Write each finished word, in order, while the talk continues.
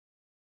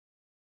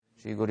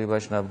Shri Guru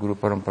Vaishnava Guru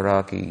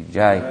Parampara ki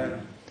Jai.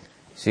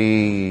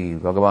 Shri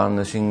Bhagavan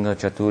Narasingha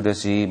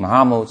Caturdasi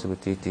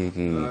Mahamotsavati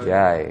ki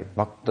Jai.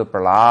 Bhakta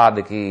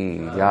Prahlad ki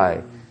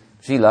Jai.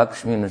 Shri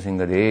Lakshmi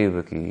Narasingha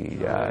Deva ki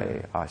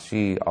Jai.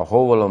 Shri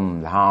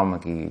Ahovalam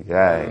Dham ki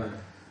Jai.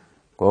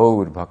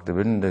 Gaur Bhakta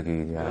Vrinda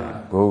ki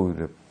Jai.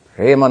 Gaur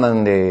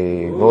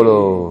Premanande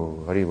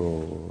Golo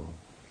Haribo.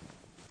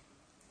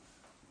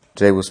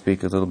 Today we'll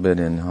speak a little bit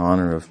in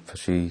honor of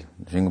Shri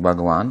Narasingha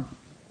Bhagavan.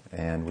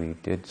 And we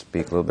did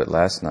speak a little bit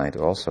last night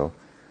also,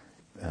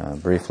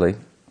 briefly,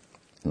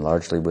 and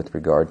largely with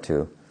regard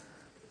to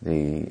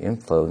the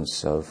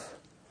influence of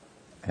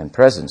and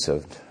presence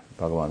of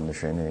Bhagavan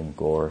Narasingha in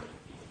Gaur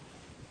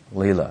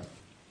Leela.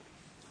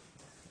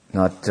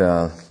 Not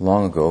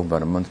long ago,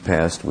 about a month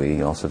past,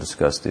 we also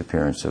discussed the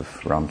appearance of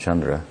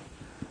Ramchandra,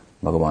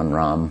 Bhagavan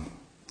Ram,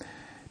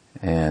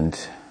 and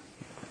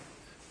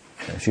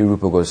Sri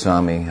Rupa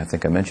Goswami, I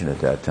think I mentioned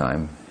at that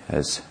time,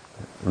 has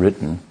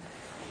written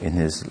in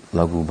his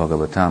Laghu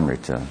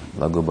Bhagavatamrita.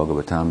 Laghu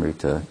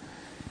Bhagavatamrita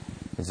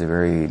is a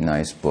very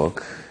nice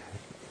book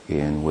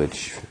in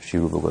which Sri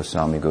Rupa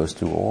Goswami goes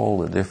through all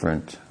the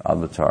different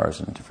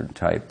avatars and different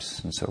types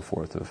and so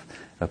forth of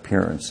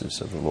appearances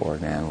of the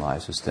Lord and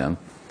analyzes them.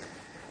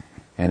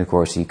 And of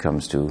course he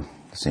comes to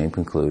the same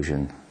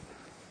conclusion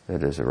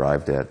that is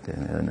arrived at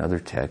in other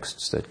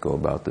texts that go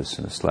about this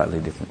in a slightly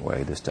different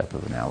way, this type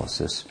of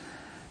analysis.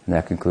 And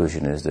that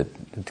conclusion is that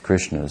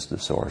Krishna is the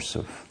source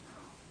of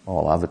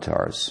all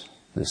avatars.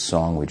 This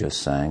song we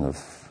just sang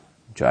of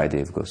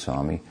Jayadev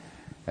Goswami,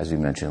 as we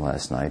mentioned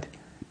last night,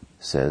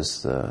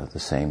 says the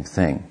same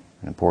thing,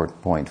 an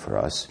important point for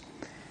us.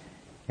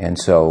 And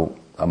so,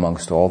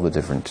 amongst all the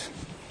different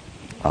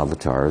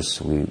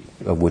avatars,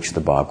 of which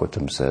the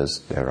Bhagavatam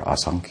says they're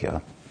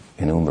asankhya,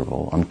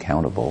 innumerable,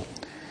 uncountable,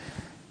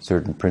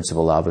 certain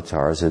principal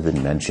avatars have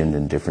been mentioned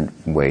in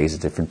different ways at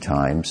different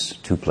times,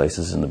 2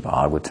 places in the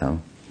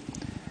Bhagavatam.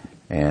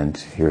 And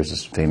here's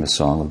this famous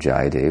song of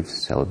Jayadev,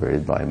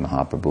 celebrated by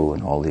Mahaprabhu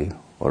and all the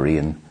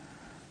Oriyan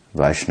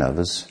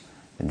Vaishnavas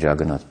in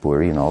Jagannath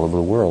Puri and all over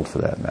the world for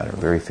that matter. A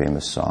very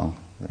famous song,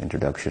 the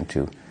introduction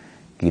to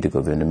Gita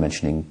Govinda,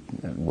 mentioning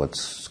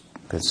what's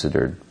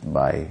considered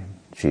by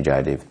Sri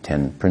Jayadev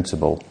 10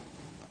 principal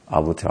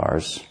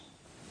avatars.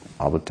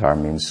 Avatar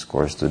means, of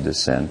course, the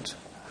descent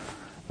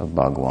of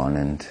Bhagwan,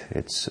 and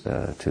it's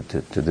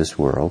to this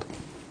world.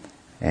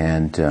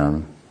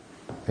 And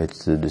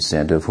it's the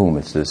descent of whom?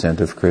 It's the descent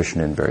of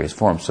Krishna in various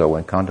forms. So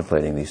when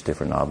contemplating these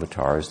different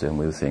avatars, then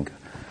we think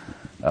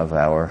of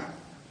our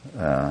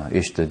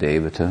Ishta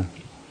Devata,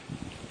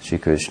 Shri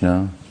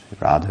Krishna,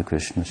 Radha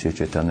Krishna, Shri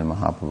Chaitanya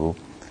Mahaprabhu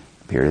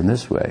appeared in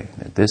this way,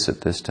 at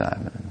this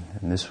time,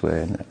 and in this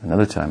way, and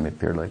another time he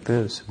appeared like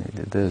this, and he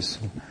did this.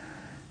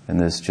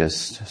 And this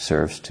just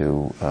serves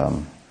to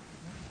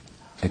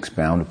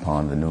expound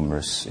upon the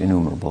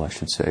innumerable, I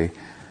should say,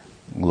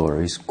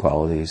 glories,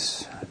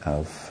 qualities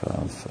of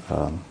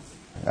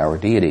our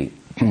deity.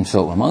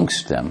 So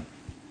amongst them,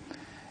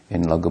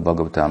 in Laghu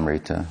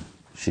Bhagavatamrita,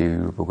 Sri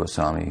Rupa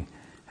Goswami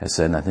has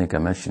said, and I think I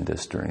mentioned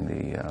this during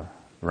the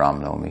Ram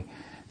Navami,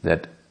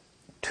 that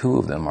 2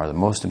 of them are the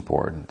most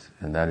important,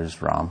 and that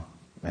is Ram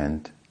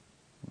and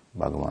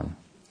Bhagavan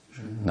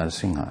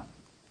Narasingha.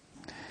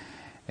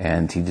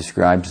 And he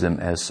describes them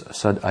as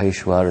Sad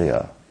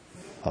Aishwarya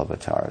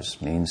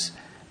avatars, means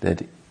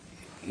that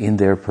in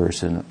their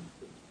person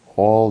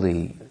all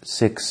the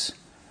 6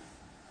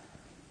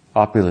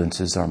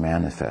 opulences are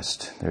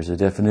manifest. There's a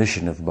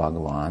definition of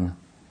Bhagavan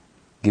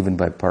given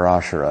by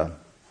Parashara,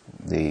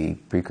 the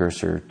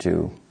precursor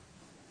to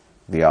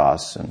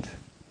Vyas, and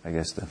I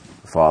guess the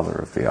father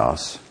of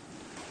Vyas.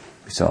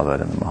 We saw that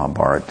in the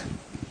Mahabharata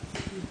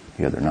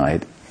the other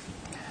night,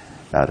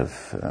 out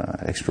of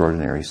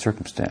extraordinary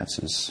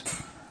circumstances.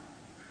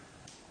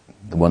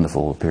 The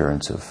wonderful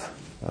appearance of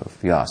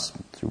Vyas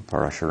through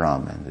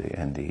Parashuram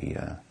and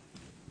the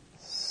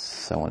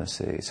I want to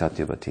say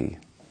Satyavati.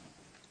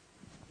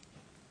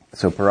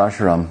 So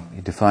Parashuram,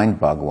 he defined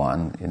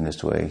Bhagwan in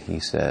this way. He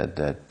said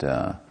that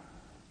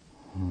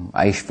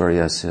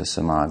Aishvaryasya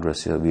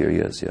samagrasya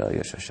viryasya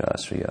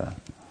yashashasriya,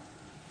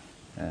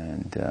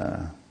 and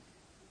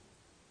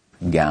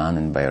Gyan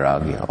and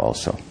Vairagya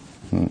also.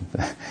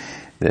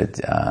 That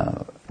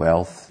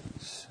wealth,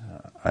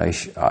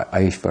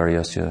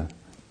 Aishvaryasya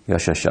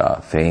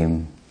yashasha,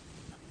 fame,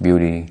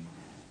 beauty,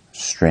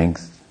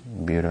 strength,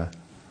 beauty,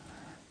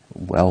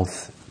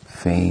 wealth,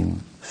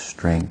 fame,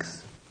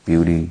 strength,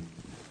 beauty,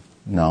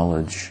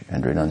 knowledge,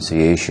 and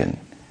renunciation.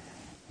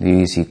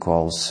 These he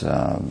calls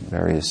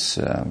various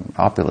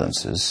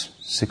opulences,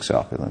 6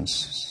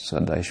 opulences,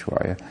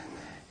 Sadaishwarya.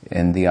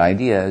 And the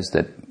idea is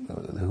that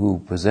who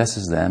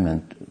possesses them,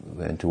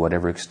 and to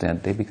whatever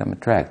extent they become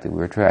attracted.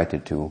 We're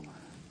attracted to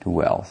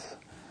wealth.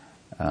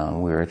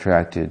 We're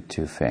attracted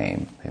to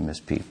fame, famous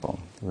people.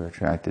 We're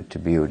attracted to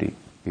beauty,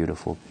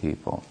 beautiful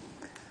people.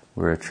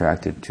 We're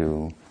attracted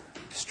to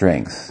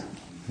strength,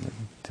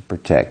 to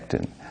protect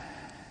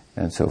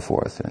and so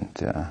forth.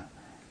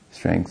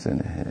 Strength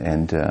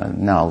and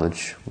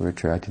knowledge we're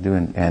attracted to,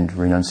 and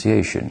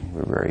renunciation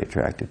we're very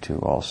attracted to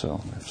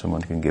also. If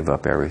someone can give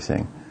up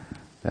everything,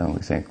 then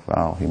we think,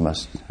 wow,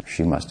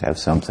 she must have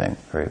something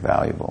very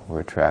valuable. We're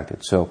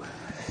attracted. So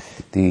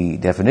the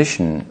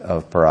definition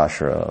of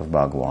Parashara, of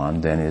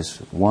Bhagavan, then is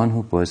one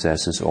who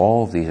possesses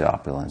all of these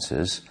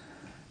opulences,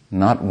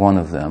 not one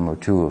of them or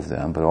two of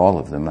them, but all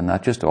of them, and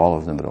not just all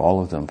of them, but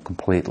all of them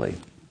completely,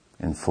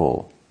 in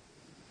full.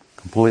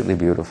 Completely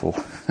beautiful.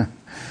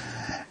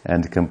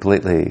 And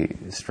completely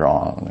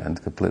strong, and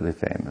completely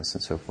famous,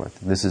 and so forth.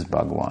 This is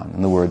Bhagavan. In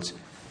other words,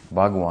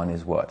 Bhagavan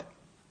is what?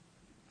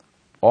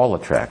 All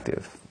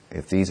attractive.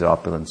 If these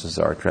opulences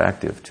are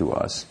attractive to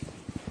us,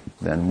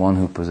 then one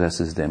who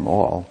possesses them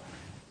all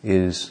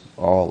is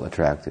all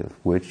attractive,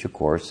 which, of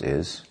course,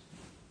 is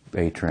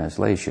a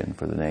translation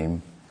for the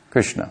name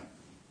Krishna.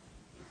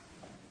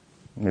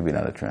 Maybe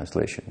not a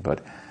translation,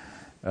 but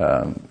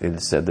it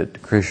is said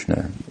that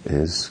Krishna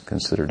is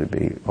considered to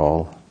be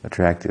all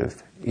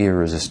attractive,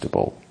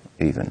 irresistible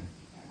even.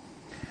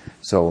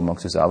 So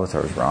amongst his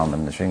avatars, Ram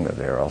and Narasingha,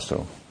 they are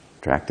also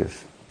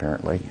attractive,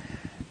 apparently,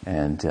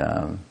 and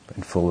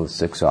full of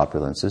 6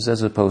 opulences,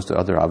 as opposed to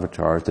other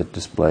avatars that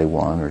display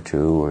 1 or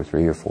 2 or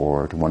 3 or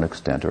 4 to one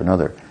extent or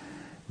another,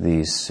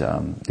 these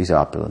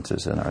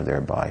opulences, and are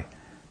thereby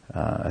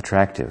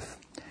attractive.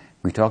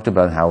 We talked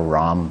about how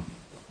Ram,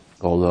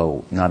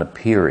 although not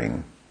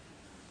appearing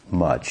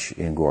much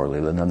in Gaur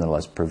Lila,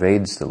 nonetheless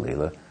pervades the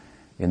Lila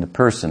in the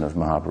person of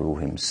Mahaprabhu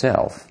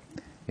himself,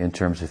 in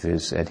terms of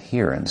his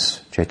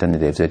adherence, Chaitanya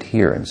Dev's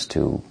adherence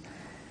to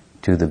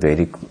the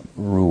Vedic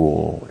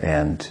rule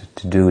and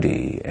to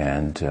duty,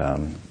 and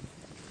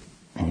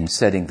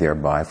setting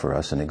thereby for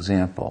us an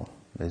example.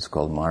 It's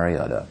called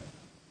Maryada,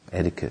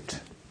 etiquette.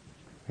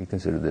 We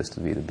consider this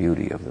to be the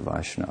beauty of the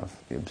Vaishnava,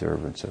 the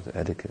observance of the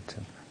etiquette,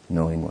 and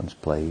knowing one's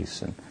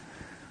place,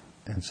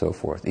 and so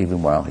forth,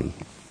 even while he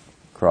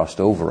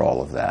crossed over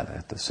all of that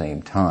at the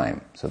same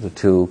time. So the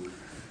two,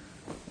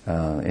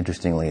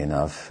 interestingly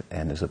enough,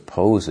 and as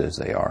opposed as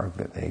they are,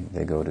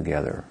 they go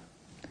together.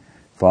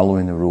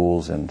 Following the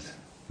rules and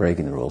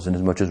breaking the rules, and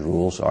as much as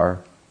rules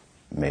are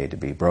made to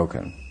be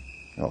broken,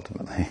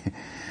 ultimately.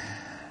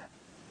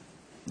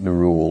 The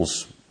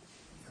rules,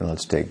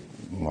 let's take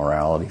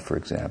morality, for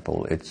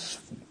example, it's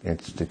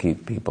to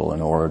keep people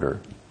in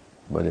order.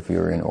 But if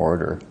you're in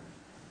order,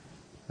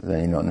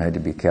 then you don't need to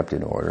be kept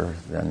in order,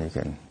 then you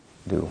can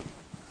do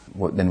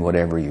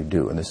whatever you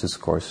do. And this is,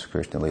 of course,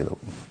 Krishna Lila.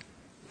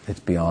 It's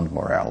beyond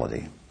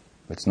morality.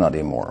 It's not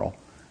immoral.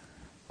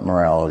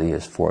 Morality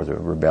is for the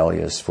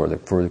rebellious, for the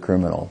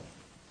criminal.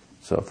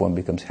 So if one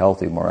becomes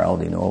healthy,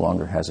 morality no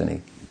longer has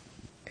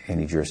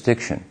any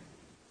jurisdiction.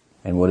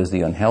 And what is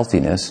the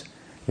unhealthiness?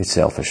 It's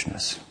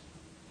selfishness,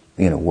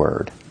 in a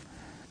word.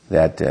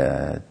 That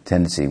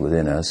tendency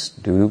within us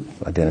to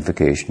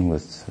identification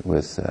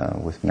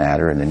with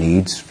matter and the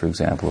needs, for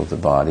example, of the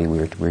body.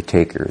 We're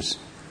takers.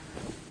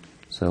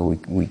 So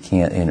we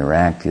can't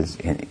interact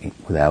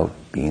without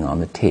being on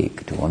the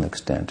take to one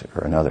extent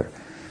or another.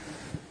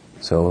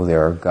 So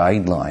there are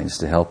guidelines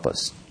to help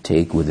us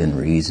take within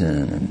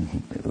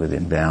reason and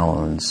within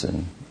balance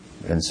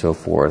and so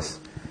forth,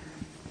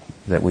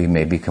 that we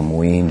may become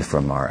weaned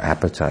from our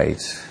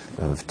appetite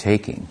of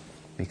taking.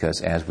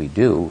 Because as we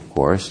do, of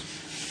course,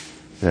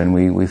 then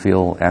we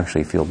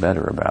actually feel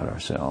better about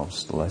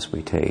ourselves the less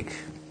we take.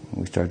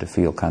 We start to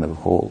feel kind of a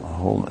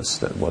wholeness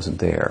that wasn't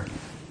there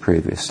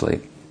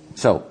previously.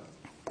 So,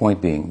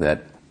 point being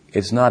that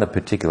it's not a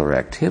particular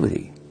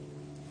activity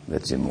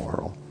that's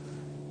immoral,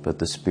 but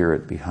the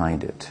spirit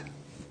behind it.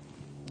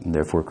 And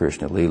therefore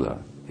Krishna Lila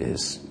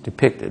is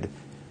depicted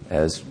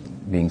as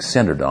being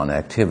centered on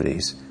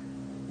activities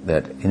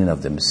that in and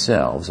of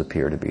themselves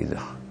appear to be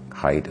the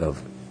height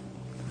of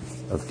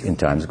in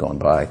times gone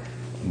by,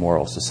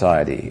 moral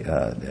society,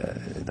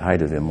 the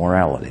height of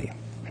immorality,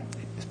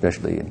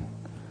 especially in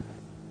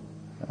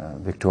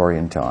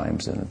Victorian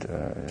times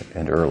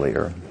and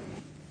earlier.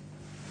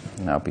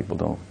 Now people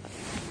don't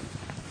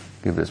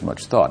give it as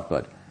much thought,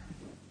 but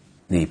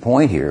the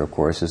point here, of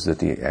course, is that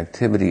the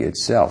activity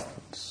itself,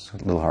 it's a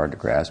little hard to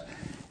grasp,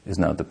 is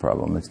not the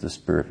problem. It's the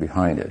spirit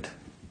behind it.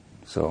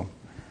 So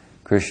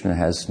Krishna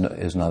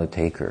is not a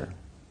taker.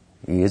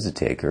 He is a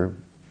taker.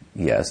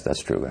 Yes,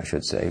 that's true, I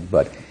should say.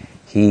 But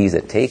he's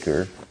a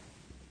taker,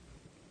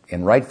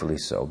 and rightfully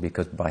so,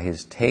 because by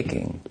his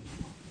taking,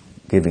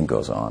 giving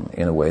goes on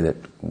in a way that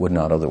would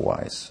not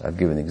otherwise. I've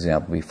given the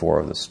example before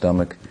of the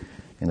stomach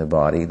in the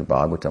body. The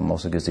Bhagavatam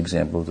also gives the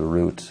example of the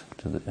root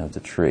of the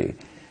tree.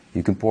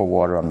 You can pour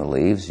water on the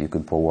leaves, you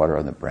can pour water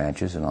on the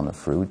branches and on the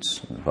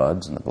fruits, and the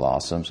buds and the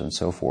blossoms and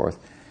so forth,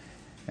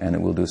 and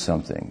it will do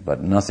something,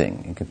 but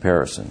nothing in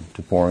comparison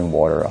to pouring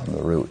water on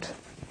the root.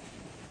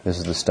 This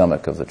is the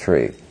stomach of the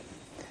tree.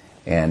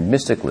 And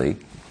mystically,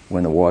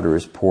 when the water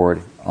is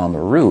poured on the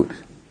root,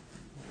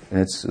 and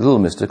it's a little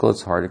mystical,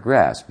 it's hard to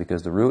grasp,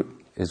 because the root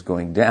is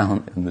going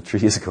down and the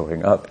tree is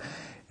going up.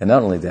 And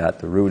not only that,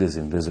 the root is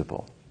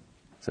invisible.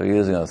 So he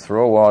is going to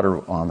throw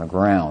water on the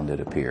ground, it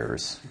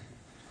appears.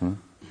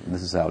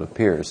 This is how it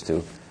appears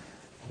to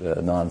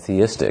the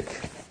non-theistic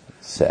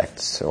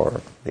sects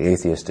or the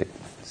atheistic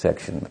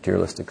section,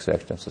 materialistic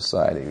section of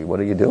society. What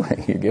are you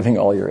doing? You're giving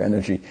all your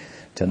energy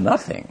to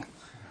nothing,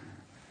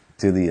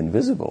 to the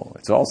invisible.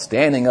 It's all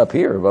standing up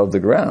here above the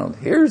ground.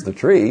 Here's the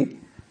tree.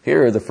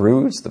 Here are the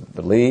fruits,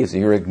 the leaves.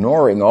 You're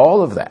ignoring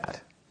all of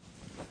that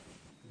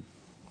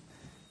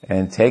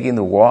and taking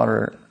the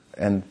water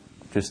and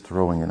just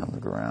throwing it on the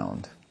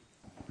ground.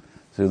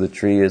 So the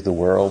tree is the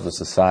world, the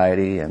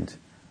society, and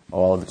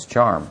all of its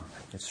charm.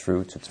 Its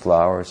fruits, its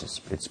flowers,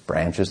 its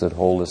branches that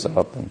hold us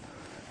up, and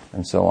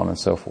so on and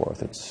so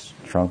forth. Its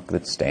trunk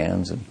that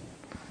stands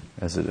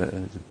as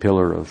a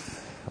pillar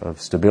of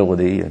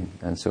stability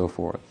and so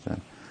forth.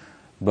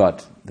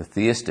 But the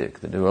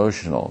theistic, the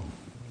devotional,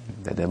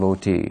 the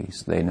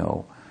devotees, they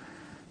know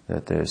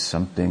that there's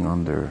something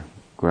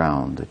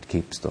underground that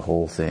keeps the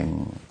whole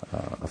thing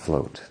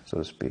afloat, so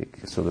to speak.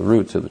 So the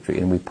roots of the tree,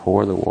 and we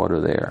pour the water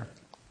there.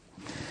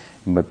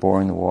 And by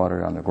pouring the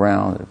water on the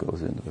ground, it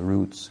goes into the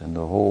roots, and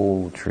the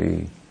whole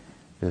tree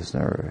is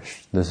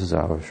nourished. This is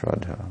our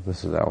Shraddha.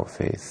 This is our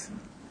faith.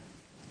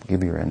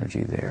 Give your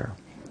energy there.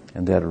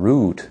 And that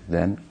root,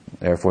 then,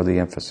 therefore the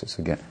emphasis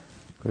again,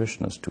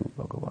 Krishna's tu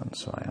Bhagavan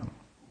Swayam.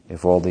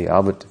 If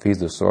he's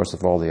the source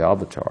of all the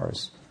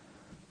avatars,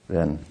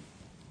 then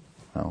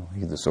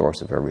he's the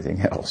source of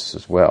everything else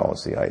as well,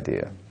 is the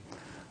idea.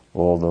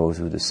 All those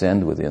who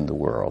descend within the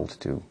world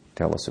to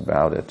tell us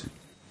about it,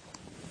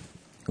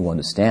 who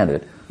understand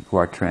it, who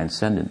are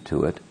transcendent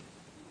to it,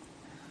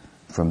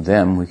 from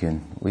them we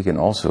can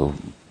also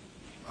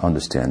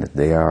understand that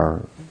they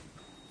are,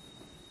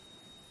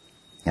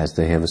 as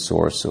they have a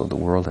source, so the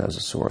world has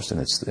a source,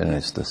 and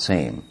it's the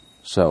same.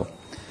 So,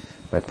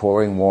 by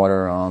pouring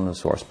water on the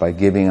source, by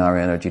giving our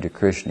energy to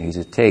Krishna, he's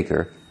a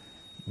taker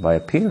by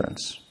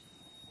appearance.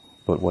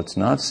 But what's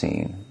not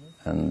seen,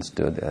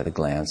 understood at a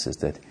glance, is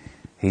that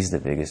he's the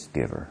biggest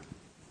giver.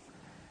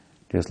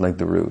 Just like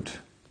the root.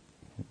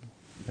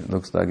 It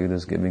looks like it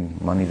is giving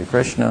money to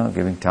Krishna,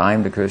 giving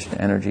time to Krishna,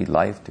 energy,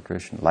 life to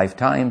Krishna,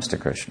 lifetimes to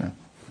Krishna.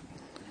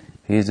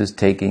 He's just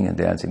taking and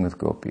dancing with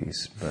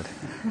gopis. But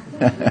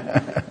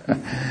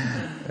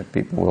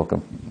people will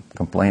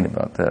complain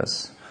about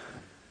this.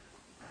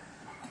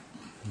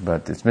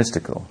 But it's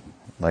mystical,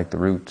 like the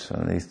roots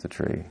underneath the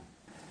tree.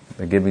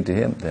 By giving to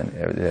him, then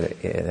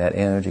that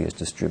energy is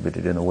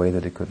distributed in a way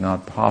that it could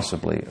not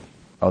possibly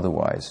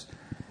otherwise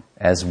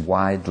as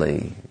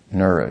widely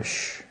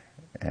nourish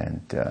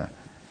and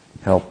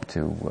help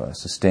to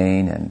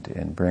sustain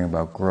and bring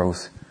about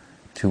growth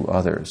to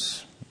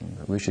others.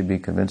 We should be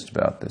convinced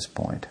about this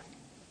point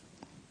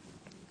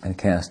and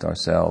cast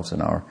ourselves,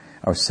 and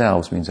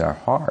ourselves means our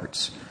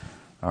hearts,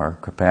 our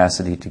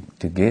capacity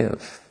to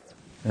give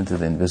into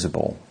the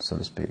invisible, so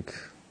to speak.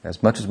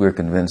 As much as we're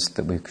convinced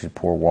that we should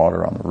pour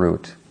water on the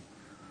root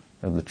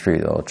of the tree,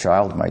 though a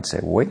child might say,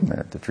 wait a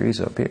minute, the tree's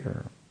up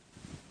here.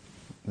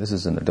 This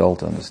is an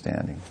adult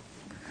understanding.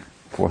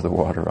 Pour the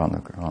water on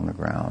the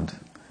ground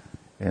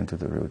into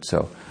the root.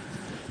 So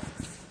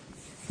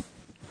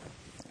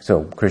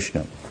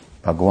Krishna,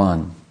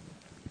 Bhagavan,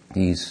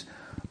 he's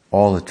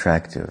all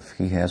attractive.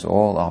 He has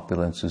all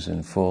opulences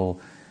in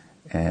full,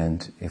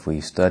 and if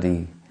we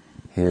study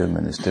him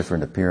and his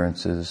different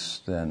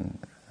appearances, then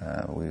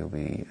we'll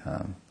be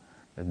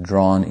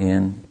drawn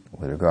in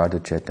with regard to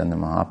Chaitanya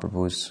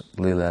Mahaprabhu's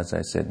Leela. As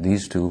I said,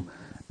 these two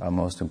are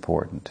most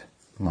important.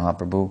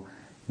 Mahaprabhu,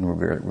 in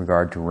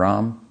regard to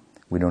Ram,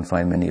 we don't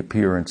find many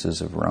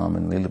appearances of Ram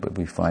in Leela, but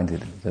we find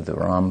that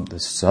the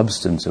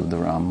substance of the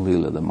Ram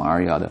Leela, the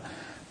Maryada,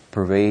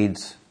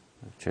 pervades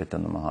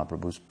Chaitanya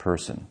Mahaprabhu's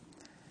person.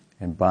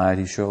 And by it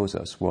he shows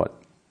us what?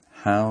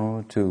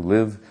 How to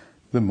live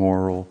the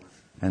moral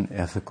and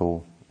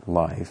ethical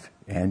life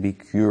and be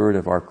cured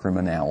of our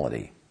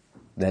criminality,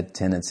 that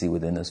tendency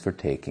within us for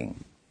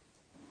taking.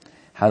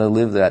 How to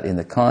live that in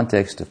the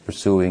context of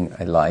pursuing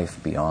a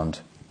life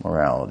beyond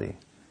morality.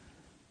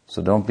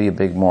 So don't be a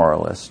big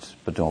moralist,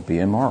 but don't be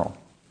immoral.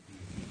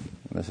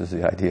 This is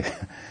the idea.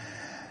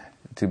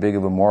 Too big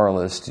of a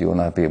moralist, you will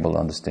not be able to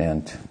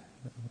understand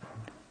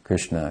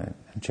Krishna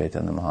and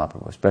Chaitanya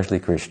Mahaprabhu, especially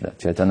Krishna.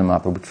 Chaitanya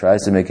Mahaprabhu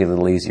tries to make it a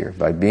little easier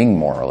by being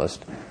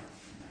moralist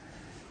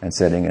and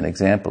setting an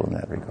example in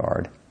that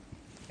regard,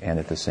 and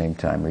at the same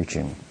time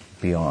reaching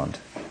beyond.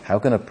 How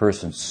can a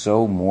person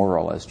so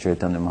moral as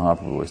Chaitanya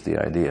Mahaprabhu is the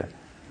idea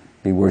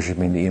be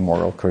worshipping the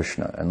immoral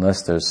Krishna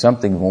unless there's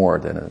something more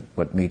than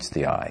what meets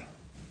the eye?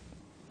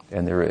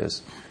 And there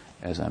is,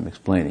 as I'm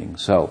explaining.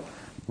 So,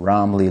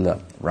 Ram Leela.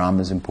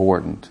 Ram is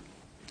important.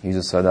 He's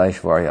a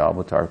Sadaishvarya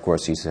avatar. Of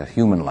course, he's a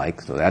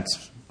human-like, so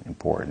that's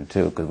important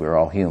too, because we're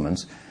all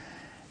humans.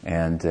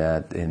 And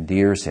that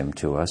endears him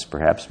to us,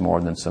 perhaps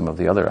more than some of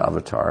the other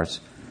avatars,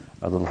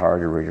 a little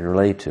harder to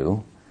relate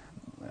to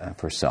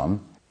for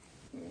some,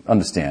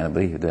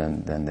 understandably,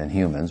 than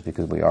humans,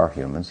 because we are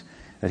humans.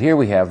 But here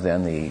we have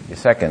then the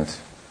second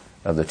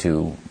of the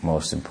two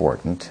most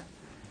important,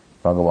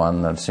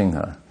 Bhagavan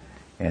Narasingha,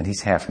 and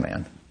he's half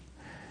man.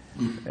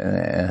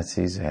 And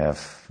he's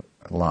half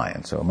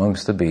lion. So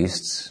amongst the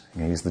beasts,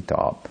 he's the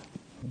top.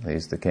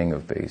 He's the king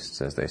of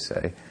beasts, as they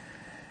say.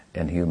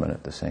 and human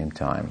at the same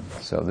time.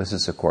 So this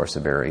is, of course, a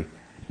very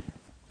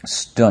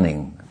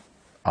stunning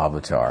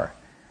avatar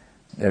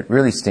that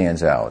really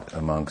stands out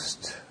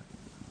amongst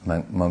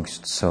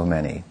so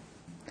many,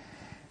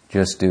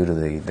 just due to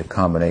the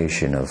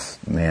combination of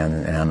man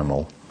and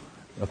animal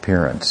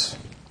appearance.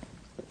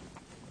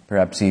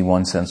 Perhaps he, in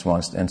one sense,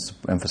 wants to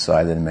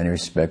emphasize that in many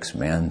respects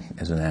man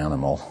is an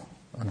animal,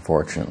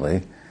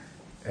 unfortunately,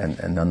 and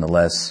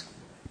nonetheless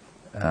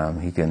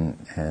he can,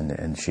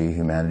 and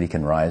humanity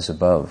can rise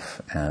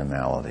above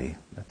animality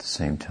at the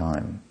same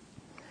time.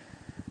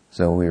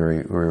 So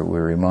we're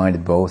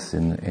reminded both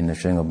in the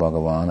Srimad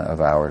Bhagavan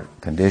of our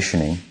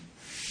conditioning,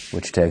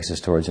 which takes us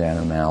towards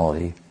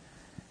animality,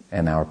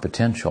 and our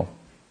potential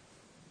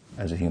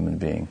as a human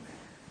being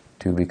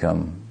to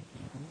become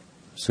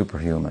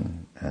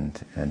superhuman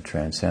and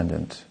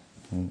transcendent,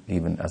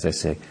 even, as I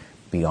say,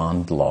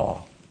 beyond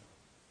law.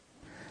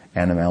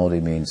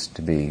 Animality means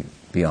to be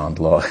beyond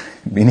law,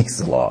 beneath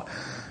the law,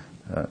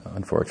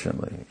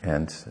 unfortunately.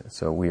 And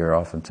so we are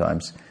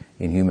oftentimes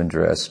in human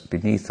dress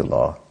beneath the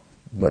law,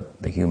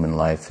 but the human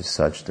life is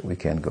such that we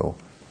can go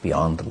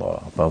beyond the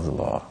law, above the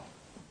law.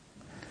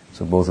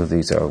 So both of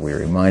these we're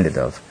reminded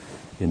of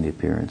in the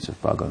appearance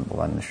of Bhagavan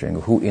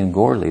Narasingha, who in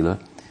Gaur Lila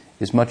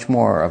is much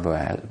more of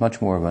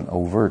an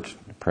overt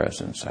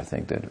presence. I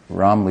think that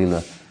Ram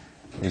Lila,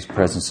 his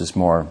presence is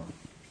more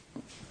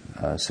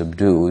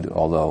subdued,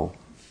 although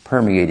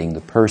permeating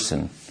the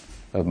person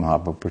of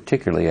Mahaprabhu,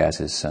 particularly as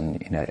a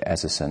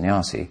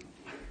sannyasi,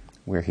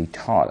 where he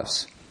taught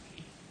us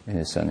in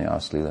his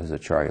sannyas lila, his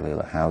acharya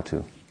lila, how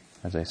to,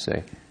 as I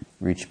say,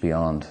 reach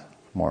beyond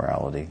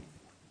morality.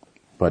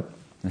 But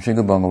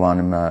Narasingha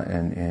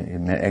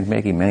Bhagavan, in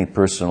making many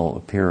personal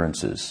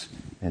appearances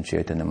in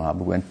Chaitanya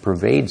Mahaprabhu, and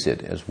pervades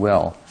it as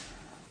well,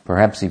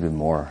 perhaps even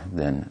more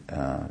than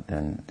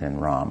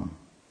Ram.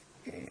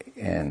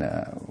 And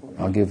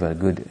I'll give a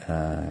good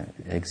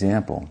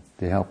example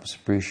to help us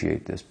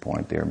appreciate this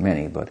point. There are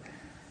many, but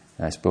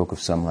I spoke of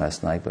some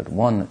last night. But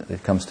one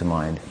that comes to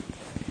mind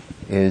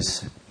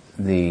is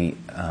we've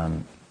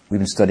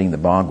been studying the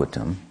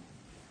Bhagavatam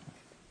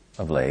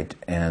of late,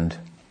 and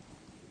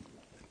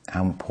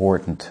how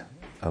important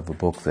of a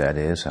book that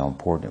is, how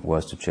important it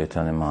was to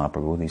Chaitanya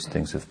Mahaprabhu. These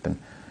things have been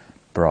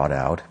brought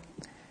out,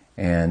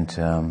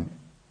 and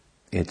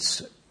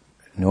it's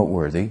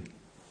noteworthy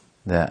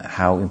that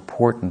how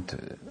important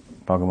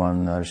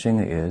Bhagavan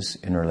Narasingha is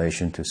in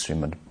relation to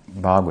Srimad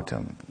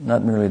Bhagavatam.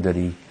 Not merely that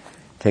he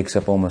takes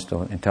up almost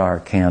an entire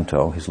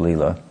canto, his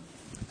Leela,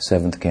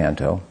 7th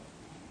canto,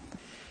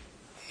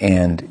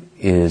 and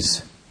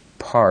is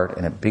part,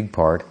 and a big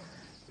part,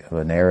 of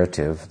a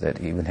narrative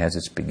that even has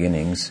its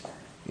beginnings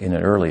in the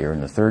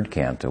 3rd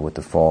canto, with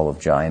the fall of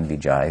Jai and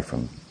Vijay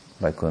from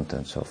Vaikuntha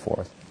and so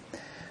forth.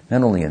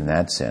 Not only in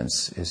that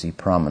sense is he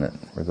prominent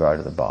in regard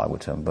to the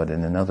Bhagavatam, but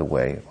in another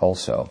way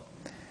also.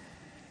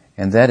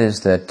 And that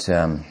is that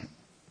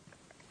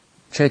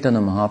Chaitanya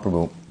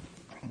Mahaprabhu,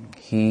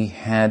 he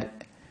had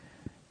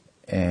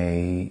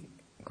a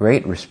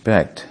great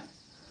respect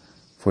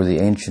for the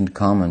ancient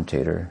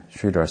commentator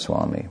Sridhar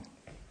Swami.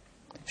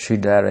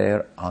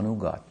 Sridharer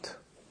Anugat.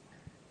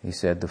 He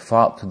said,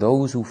 to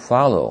those who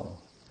follow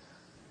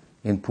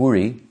in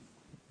Puri,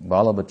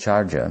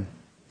 Vallabhacharya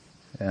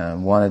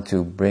wanted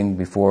to bring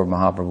before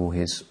Mahaprabhu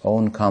his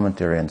own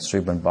commentary on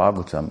Srimad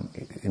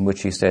Bhagavatam, in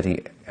which he said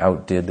he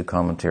outdid the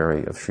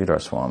commentary of Sridhar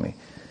Swami.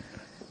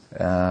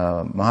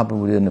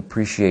 Mahaprabhu didn't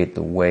appreciate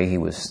the way he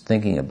was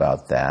thinking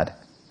about that,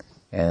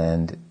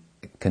 and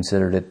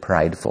considered it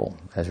prideful,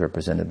 as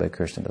represented by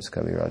Krishnadas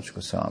Kaviraj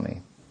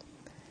Goswami.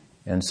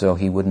 And so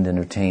he wouldn't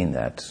entertain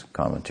that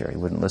commentary, he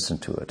wouldn't listen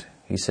to it.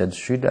 He said,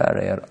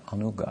 Sridharer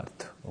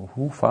Anugat,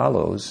 who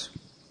follows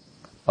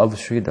of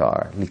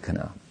Sridhar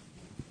Likhana,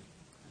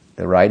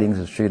 the writings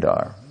of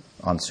Sridhar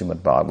on Srimad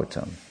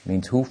Bhagavatam,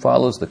 means who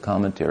follows the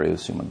commentary of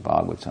Srimad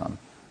Bhagavatam,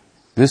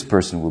 this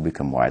person will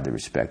become widely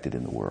respected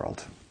in the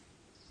world.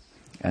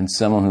 And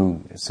someone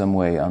who in some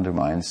way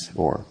undermines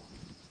or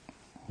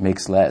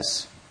makes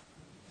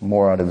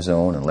more out of his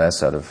own and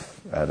less out of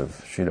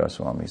Sridhar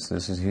Swami's,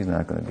 he's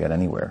not going to get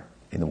anywhere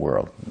in the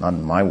world, not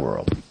in my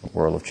world, the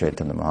world of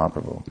Chaitanya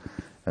Mahaprabhu.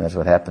 And that's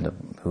what happened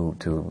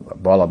to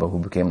Ballabha, who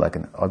became like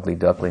an ugly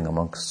duckling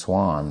amongst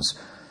swans,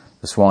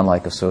 the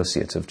swan-like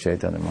associates of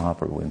Chaitanya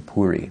Mahaprabhu in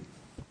Puri.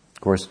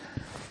 Of course,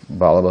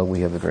 Ballabha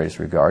we have the greatest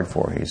regard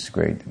for. He's a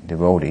great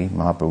devotee.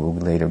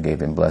 Mahaprabhu later gave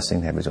him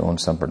blessing to have his own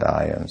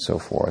sampradaya and so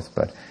forth.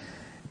 But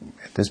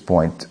at this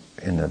point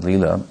in the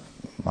Leela,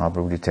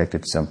 Mahaprabhu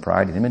detected some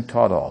pride in him and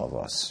taught all of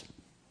us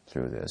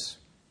through this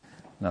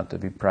not to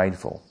be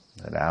prideful,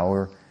 that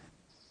our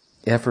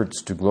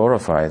efforts to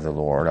glorify the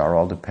Lord are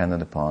all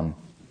dependent upon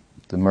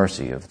the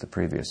mercy of the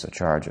previous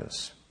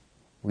acharyas.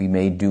 We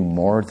may do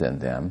more than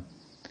them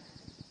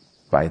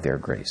by their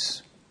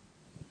grace.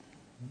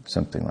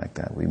 Something like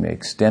that. We may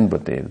extend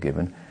what they have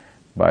given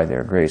by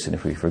their grace, and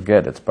if we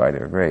forget it's by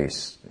their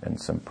grace and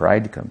some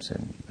pride comes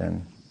in,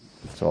 then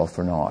it's all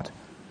for naught.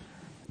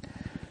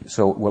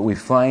 So what we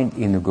find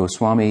in the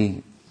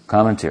Goswami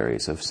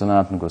commentaries of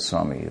Sanatana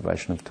Goswami,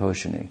 Vaishnava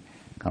Toshini,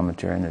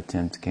 commentary on the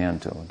 10th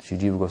canto. Sri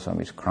Jiva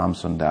Goswami's Kram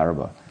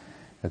Sundarabha,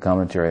 a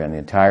commentary on the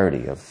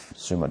entirety of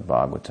Srimad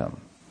Bhagavatam.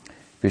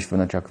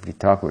 Vishwanath Chakravarti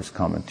Thakur's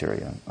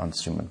commentary on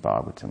Srimad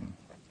Bhagavatam.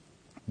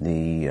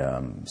 The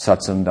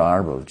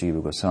Satsandarbha of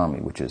Jiva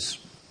Goswami, which is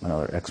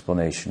another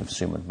explanation of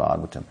Srimad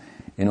Bhagavatam.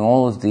 In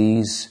all of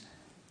these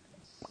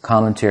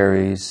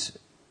commentaries,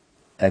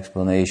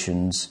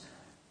 explanations,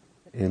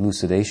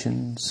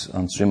 elucidations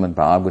on Srimad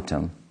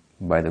Bhagavatam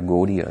by the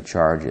Gaudiya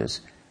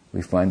Acharyas,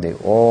 we find they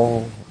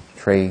all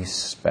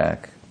trace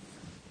back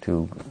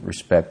to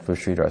respect for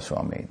Sridhar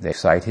Swami. They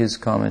cite his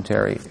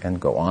commentary and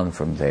go on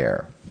from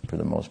there, for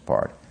the most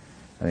part.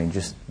 I mean,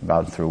 just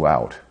about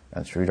throughout.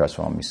 And Sridhar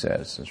Swami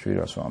says, and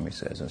Sridhar Swami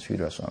says, and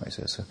Sridhar Swami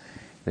says. So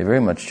they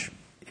very much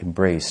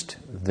embraced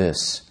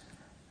this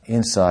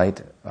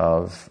insight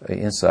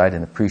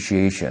and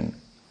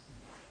appreciation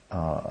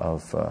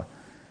of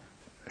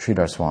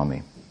Sridhar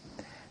Swami.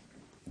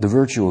 The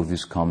virtue of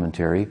his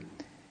commentary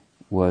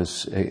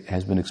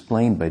has been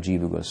explained by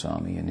Jiva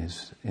Goswami in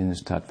his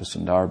Tattva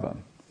Sandarbha.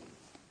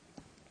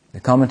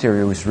 The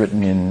commentary was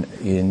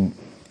written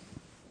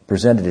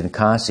presented in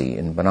Kasi,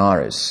 in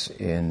Benares,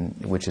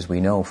 which, as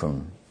we know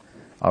from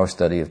our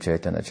study of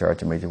Chaitanya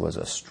Charitamrita, was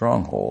a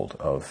stronghold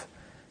of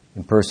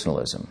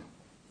impersonalism.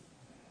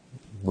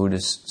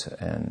 Buddhist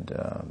and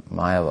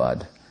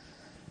Mayavad,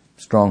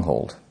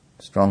 stronghold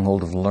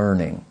of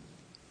learning,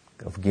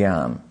 of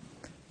Gyan,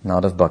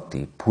 not of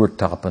bhakti. Poor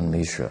Tapan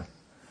Mishra,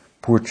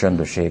 poor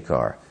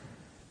Chandrasekhar,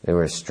 they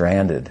were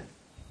stranded,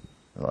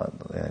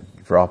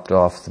 dropped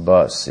off the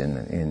bus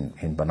in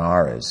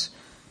Benares,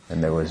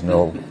 and there was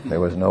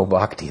no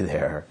bhakti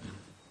there.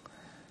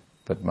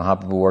 But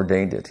Mahaprabhu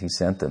ordained it. He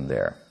sent them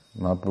there.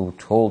 Mahaprabhu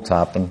told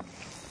Tapan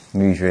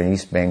Mishra in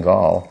East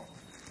Bengal,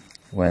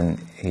 when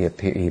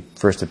he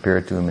first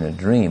appeared to him in a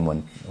dream,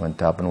 when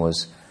Tapan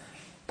was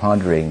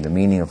pondering the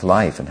meaning of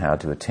life and how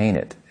to attain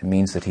it. It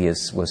means that he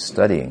was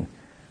studying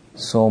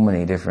so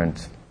many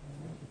different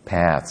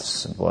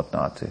paths and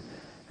whatnot to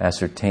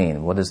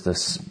ascertain what is the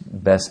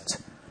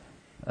best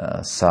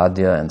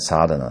sadhya and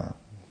sadhana,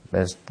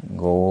 best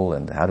goal,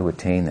 and how to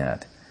attain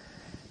that.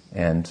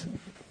 And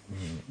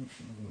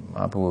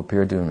Mahaprabhu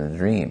appeared to him in a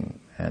dream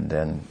and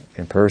then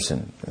in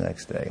person the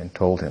next day and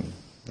told him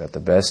that the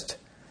best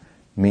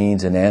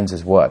means and ends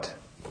is what?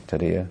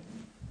 Tadiya?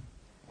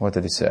 What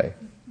did he say?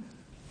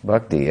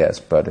 Bhakti, yes,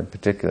 but in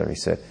particular he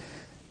said,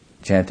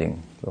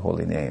 chanting the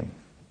holy name.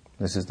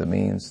 This is the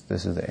means,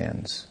 this is the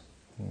ends.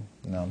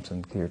 Nam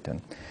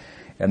Sankirtan.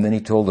 And then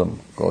he told them,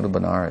 go to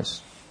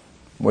Benares,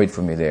 wait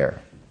for me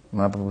there.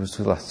 Mahaprabhu was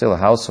still a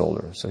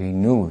householder, so he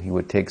knew he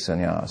would take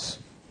sannyas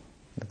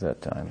at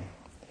that time.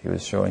 He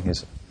was showing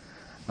his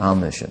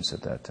omniscience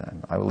at that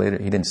time.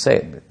 He didn't say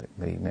it,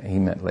 but he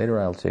meant, later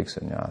I'll take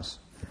sannyas.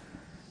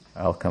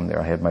 I'll come there,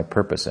 I have my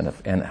purpose.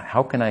 And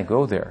how can I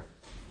go there?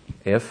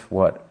 If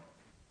what?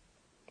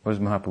 What was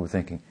Mahaprabhu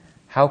thinking?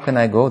 How can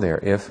I go there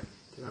if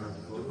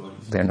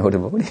there are no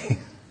devotees?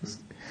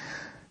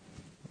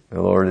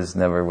 The Lord is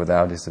never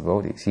without His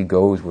devotees. He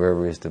goes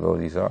wherever His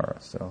devotees are.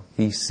 So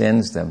He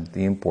sends them,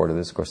 the import of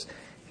this, of course,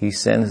 He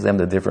sends them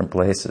to different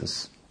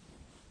places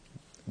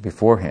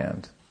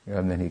beforehand,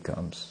 and then He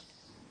comes.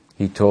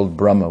 He told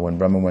Brahma, when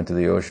Brahma went to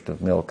the ocean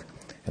of milk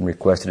and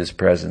requested his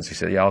presence, he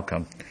said, yeah, I'll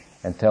come.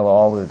 And tell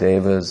all the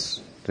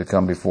devas to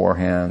come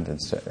beforehand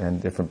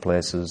and different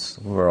places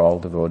who are all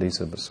devotees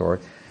of the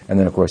sort. And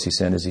then, of course, He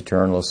sent His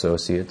eternal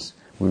associates.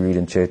 We read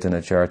in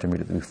Chaitanya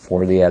Charitamrita,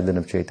 before the advent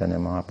of Chaitanya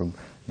Mahaprabhu,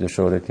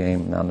 Yashoda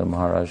came, Nanda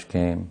Maharaj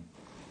came,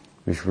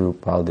 Vishwarup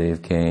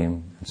Baldev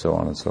came, and so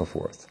on and so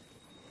forth.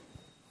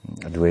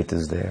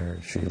 Advaita's there,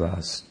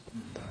 Srilas.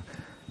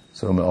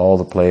 So all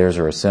the players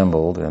are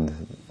assembled,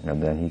 and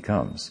then He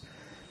comes.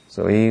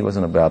 So He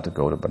wasn't about to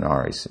go to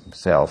Benares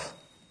himself,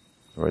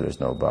 where there's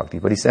no bhakti,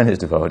 but He sent His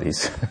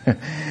devotees,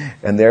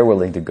 and they're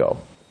willing to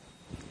go.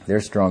 They're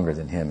stronger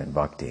than Him in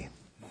bhakti.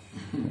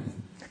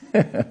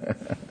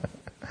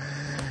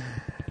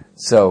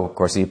 So, of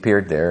course, He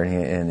appeared there,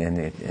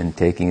 and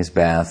taking His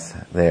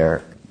bath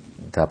there,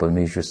 Tapan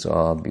Mishra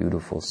saw a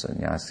beautiful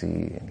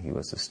sannyasi, and he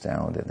was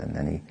astounded. And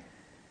then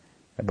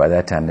by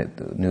that time,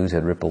 the news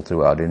had rippled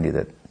throughout India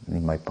that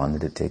Nimai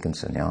Pandit had taken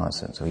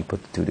sannyas, and so he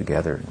put the two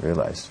together and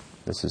realized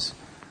this is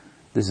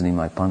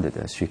Nimai Pandit,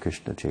 that's Sri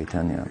Krishna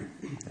Chaitanya.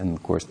 And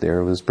of course,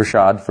 there was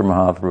prasad for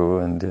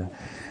Mahaprabhu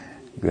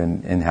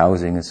and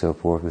housing and so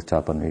forth with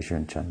Tapan Mishra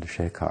and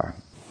Chandrasekhar.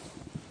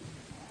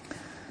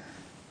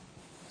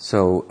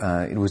 So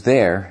it was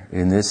there,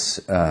 in this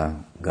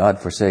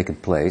God-forsaken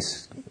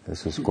place,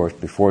 this was, of course,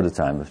 before the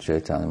time of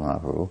Chaitanya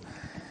Mahaprabhu,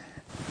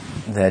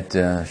 that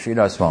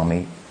Sridhar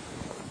Swami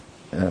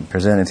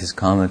presented his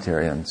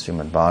commentary on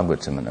Srimad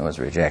Bhagavatam, and it was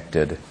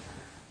rejected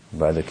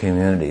by the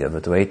community of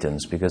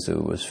Advaitins because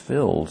it was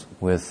filled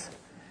with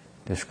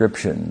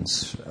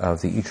descriptions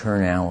of the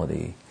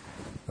eternality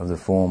of the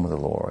form of the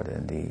Lord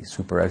and the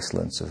super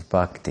excellence of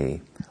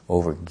bhakti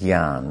over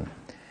Gyan,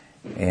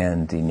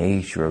 and the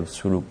nature of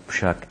Swarup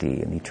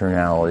Shakti and the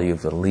eternality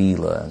of the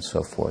Leela and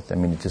so forth. I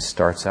mean, it just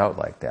starts out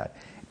like that.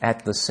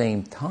 At the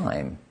same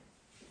time,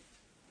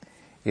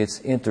 it's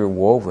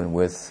interwoven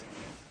with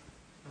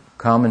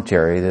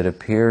commentary that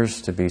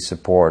appears to be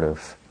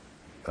supportive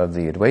of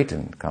the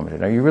Advaitin commentary.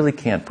 Now, you really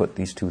can't put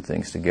these two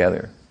things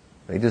together.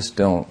 They just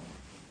don't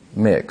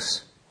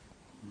mix.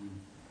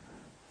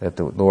 That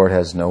the Lord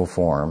has no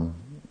form,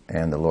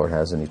 and the Lord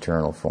has an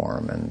eternal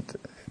form.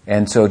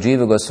 And so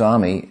Jiva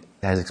Goswami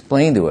has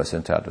explained to us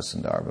in Tattva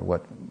Sandarbha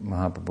what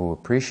Mahaprabhu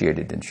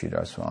appreciated in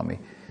Sridhar Swami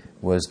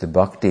was the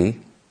bhakti,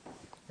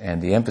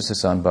 and the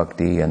emphasis on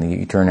bhakti, and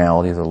the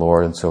eternality of the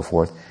Lord, and so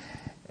forth,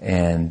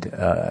 and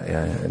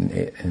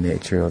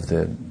nature of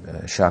the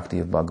Shakti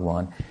of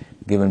Bhagavan,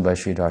 given by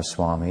Sridhar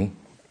Swami,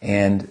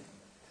 and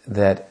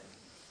that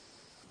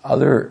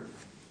other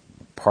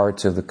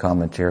parts of the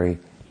commentary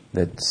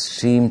that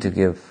seem to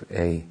give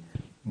a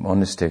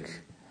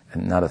monistic,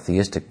 and not a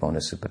theistic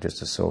monistic, but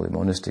just a solely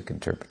monistic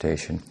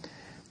interpretation,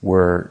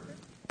 were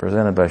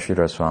presented by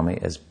Sridhar Swami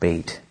as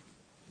bait,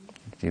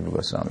 Jiva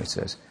Goswami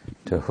says,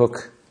 to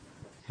hook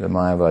the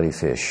Mayavadi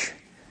fish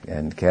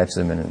and catch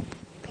them and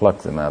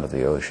pluck them out of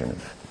the ocean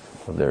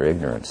of their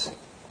ignorance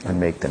and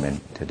make them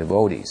into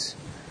devotees.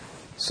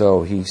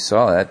 So he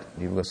saw it,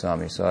 Jiva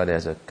Goswami saw it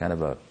as a kind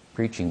of a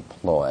preaching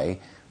ploy,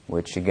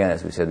 which again,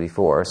 as we said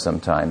before,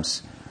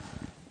 sometimes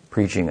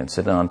preaching and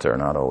Siddhanta are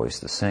not always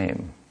the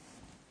same.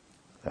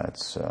 That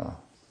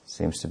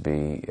seems to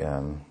be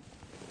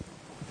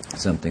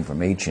something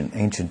from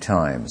ancient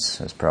times,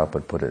 as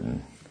Prabhupada put it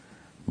in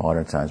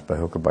modern times, by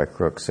hook or by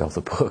crook, sell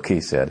the book,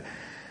 he said.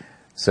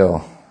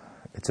 So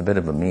it's a bit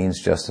of a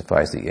means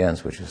justifies the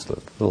ends, which is a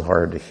little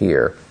hard to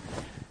hear.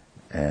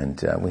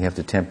 And we have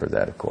to temper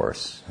that, of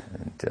course.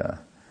 And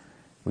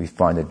we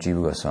find that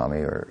Jiva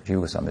Goswami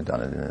had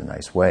done it in a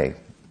nice way.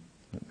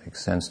 It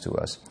makes sense to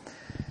us.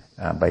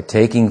 By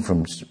taking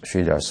from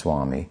Sridhar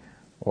Swami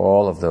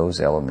all of those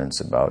elements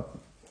about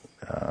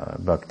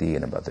bhakti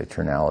and about the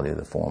eternality of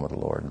the form of the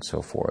Lord and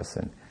so forth,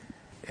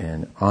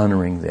 and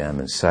honoring them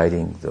and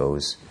citing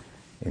those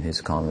in his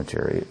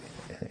commentary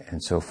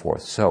and so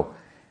forth. So,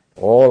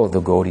 all of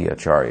the Gaudiya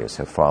Acharyas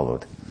have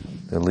followed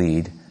the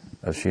lead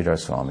of Sridhar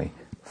Swami,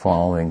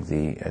 following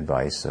the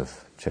advice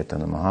of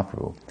Chaitanya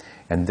Mahaprabhu.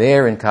 And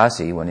there in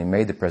Kasi, when he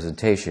made the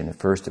presentation, at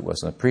first it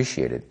wasn't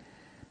appreciated,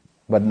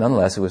 but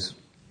nonetheless it was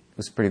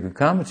pretty good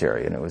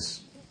commentary, and it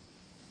was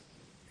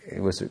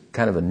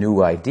kind of a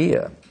new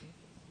idea.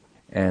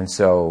 And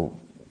so,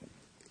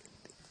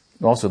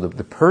 also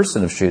the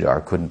person of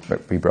Sridhar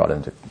couldn't be brought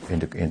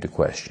into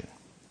question.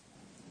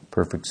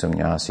 Perfect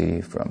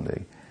sannyasi from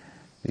the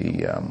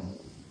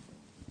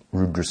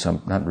Rudra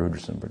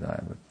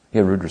Sampradaya,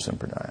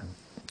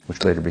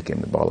 which later became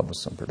the Vallabha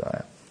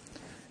Sampradaya.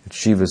 It's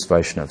Shiva's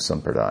Vaishnava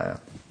Sampradaya.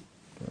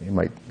 You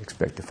might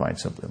expect to find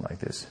something like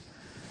this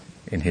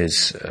in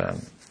his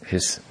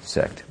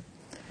sect.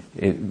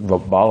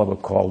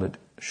 Vallabha called it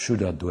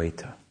Shuddha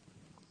Advaita,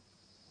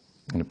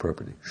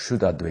 inappropriately.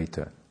 Shuddha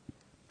Advaita,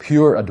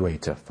 pure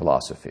Advaita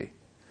philosophy,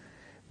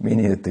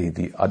 meaning that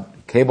the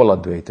Kevala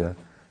Advaita,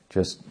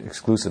 just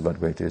exclusive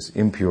Advaita, is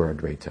impure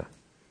Advaita.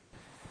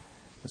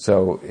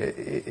 So,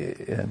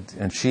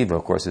 and Shiva,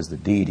 of course, is the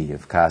deity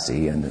of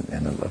Kasi, and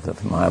of the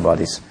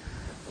Mayavadis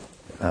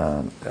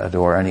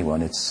adore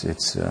anyone. It's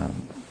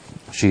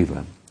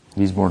Shiva.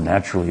 He's more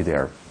naturally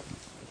their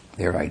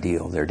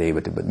ideal, their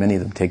devata. But many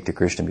of them take to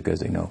Krishna because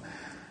they know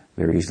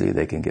very easily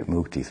they can get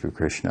mukti through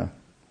Krishna.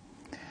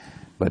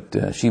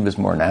 But Shiva's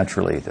more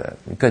naturally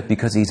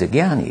because he's a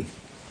jnani,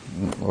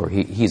 or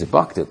he's a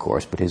bhakta, of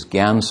course, but his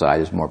jnana side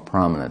is more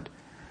prominent,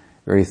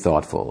 very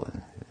thoughtful.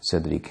 It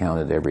said that he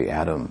counted every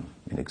atom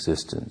in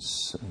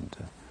existence, and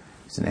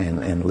he's an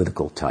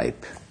analytical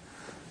type,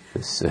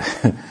 this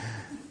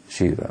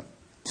Shiva.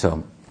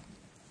 So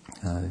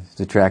it's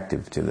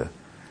attractive to the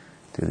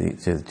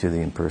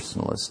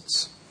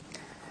impersonalists.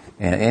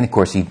 And of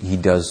course, he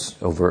does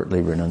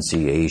overtly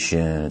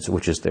renunciation,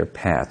 which is their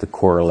path. The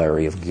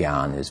corollary of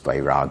jnana is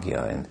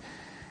vairagya,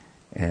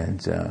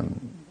 and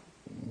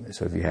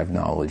so if you have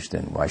knowledge,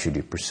 then why should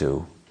you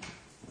pursue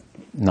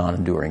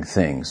non-enduring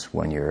things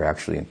when you're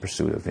actually in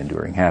pursuit of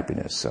enduring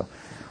happiness? So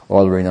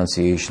all the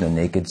renunciation of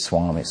naked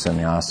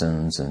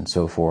sannyasins and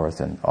so forth,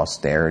 and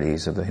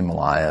austerities of the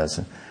Himalayas,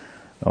 and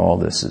all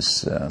this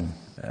is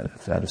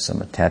out of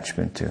some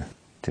attachment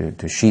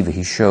to Shiva.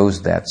 He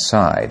shows that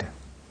side.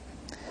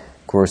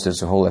 Of course,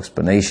 there's a whole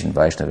explanation,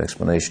 Vaishnava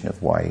explanation,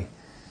 of why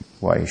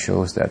he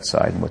shows that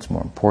side and what's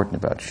more important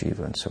about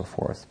Shiva and so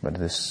forth. But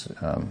this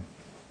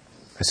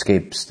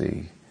escapes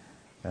the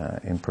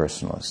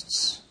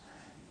impersonalists.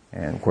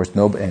 And of course,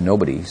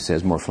 nobody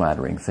says more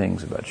flattering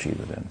things about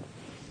Shiva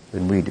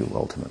than we do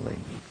ultimately.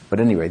 But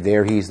anyway,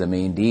 there he's the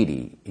main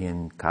deity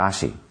in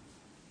Kashi,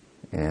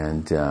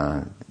 and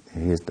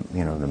he is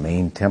the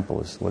main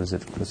temple. What is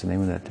it? What's the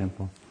name of that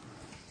temple?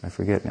 I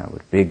forget now.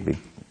 But big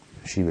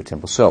Shiva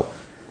temple. So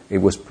it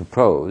was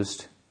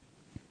proposed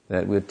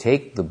that we'd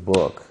take the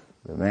book,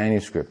 the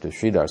manuscript of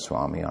Sridhar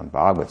Swami on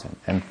Bhagavatam,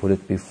 and put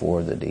it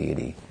before the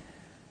deity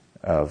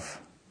of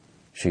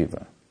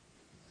Shiva.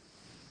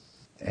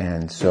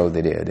 And so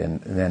they did.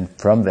 And then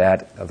from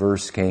that, a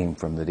verse came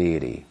from the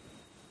deity.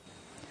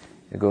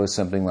 It goes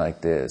something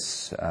like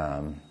this.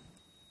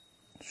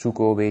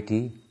 Suko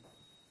veti,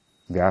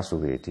 Vyaso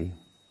veti,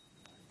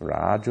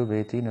 Rajo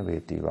veti na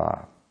veti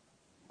va.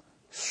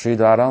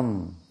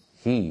 Sridharam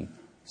hi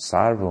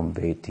sarvam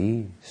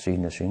veti Sri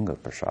Narasingha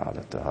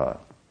prasadataha.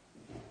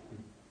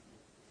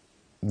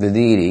 The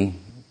deity,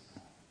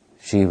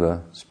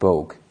 Shiva,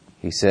 spoke.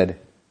 He said,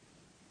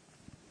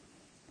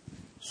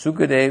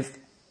 Sukadev,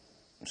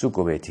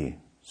 Sukoveti.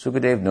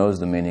 Sukadev knows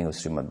the meaning of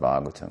Srimad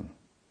Bhagavatam.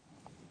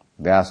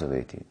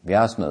 Vyasaveti.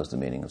 Vyas knows the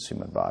meaning of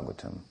Srimad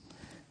Bhagavatam.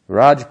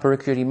 Raj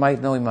Parikshit, he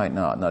might know, he might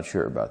not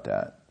sure about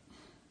that.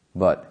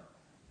 But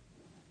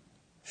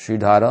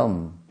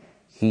Sridharam,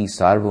 he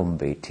sarvam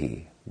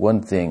veti.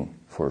 One thing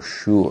for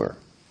sure,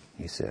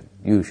 he said,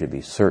 you should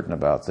be certain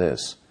about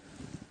this.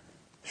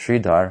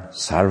 Sridhar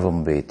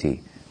sarvam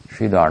veti.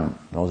 Sridhar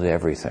knows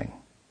everything.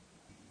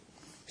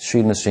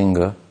 Sri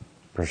Narasingha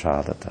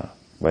prasadata,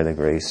 by the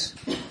grace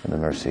and the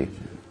mercy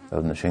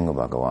of Narasingha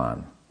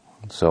Bhagavan.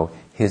 So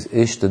his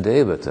Ishta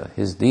Devata,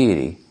 his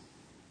deity,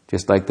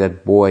 just like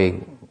that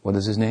boy, what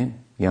is his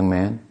name? Young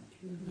man?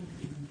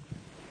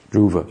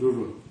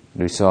 Dhruva.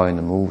 We saw in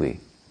the movie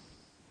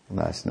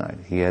last night.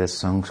 He had a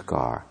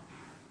sanskar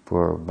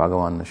for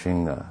Bhagavan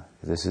Narasingha.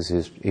 This is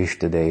his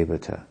Ishta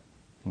Devata.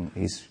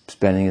 He's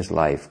spending his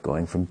life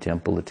going from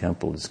temple to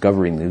temple,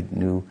 discovering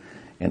new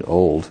and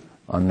old,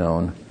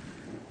 unknown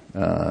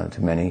to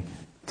many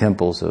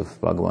temples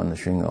of Bhagavan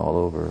Narasingha all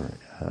over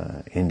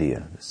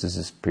India. This is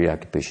his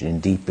preoccupation,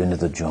 and deep into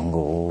the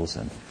jungles,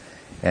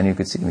 and you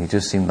could see him. He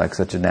just seemed like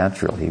such a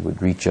natural. He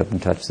would reach up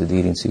and touch the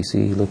deity and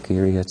see, look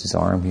here, he has his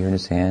arm here and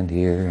his hand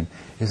here, and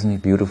isn't he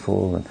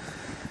beautiful, and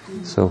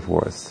so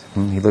forth.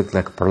 He looked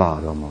like a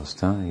Prahlad almost,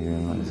 huh?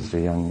 Just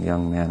a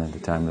young man at the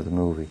time of the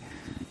movie.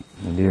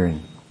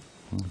 Endearing,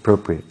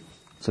 appropriate.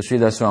 So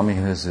Sridhar Swami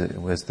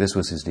this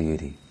was his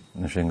deity,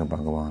 Narasingha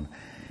Bhagavan.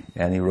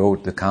 And he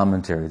wrote the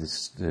commentary,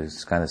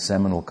 this kind of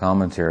seminal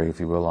commentary, if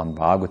you will, on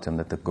Bhagavatam,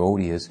 that the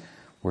Gaudiyas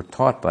were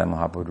taught by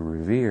Mahaprabhu to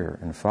revere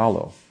and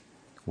follow.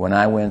 When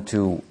I went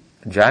to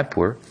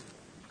Jaipur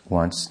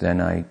once, then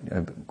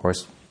of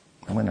course,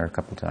 I went there a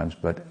couple of times,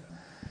 but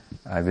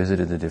I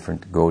visited the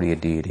different Gaudiya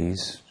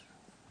deities.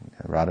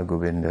 Radha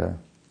Govinda,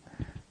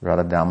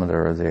 Radha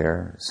Damodar are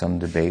there. Some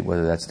debate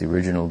whether that's the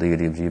original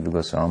deity of Jiva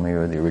Goswami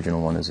or the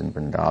original one is in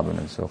Vrindavan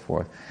and so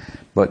forth.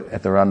 But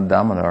at the Radha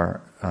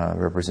Damodar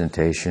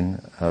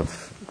representation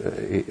of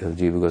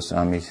Jiva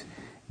Goswami's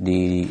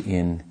deity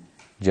in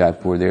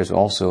Jaipur, there's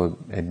also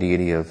a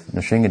deity of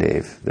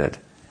Nrsingadev that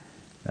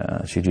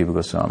Sri Jiva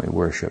Goswami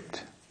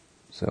worshipped.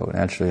 So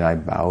naturally I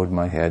bowed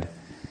my head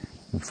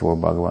before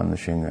Bhagavan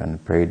Nrsinga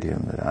and prayed to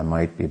him that I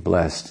might be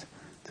blessed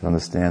to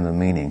understand the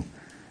meaning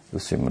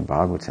of Srimad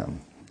Bhagavatam,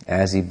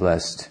 as he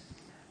blessed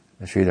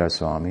Sridhar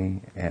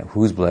Swami,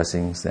 whose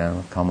blessings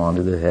then come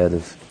onto the head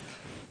of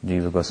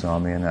Jiva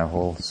Goswami and our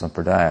whole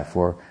sampradaya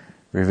for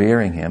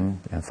revering him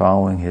and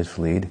following his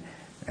lead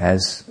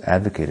as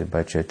advocated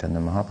by Chaitanya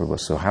Mahaprabhu.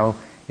 So how,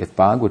 if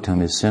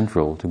Bhagavatam is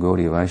central to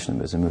Gaudiya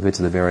Vaishnavism, if it's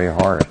the very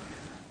heart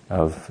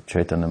of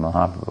Chaitanya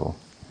Mahaprabhu,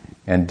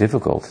 and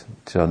difficult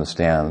to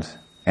understand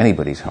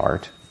anybody's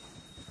heart,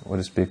 what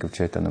to speak of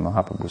Chaitanya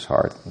Mahaprabhu's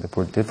heart,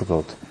 therefore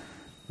difficult,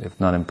 if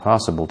not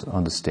impossible, to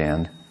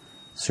understand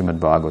Srimad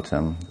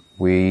Bhagavatam,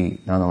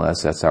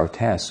 nonetheless, that's our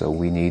task, so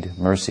we need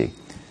mercy.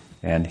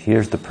 And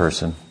here's the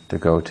person to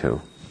go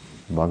to,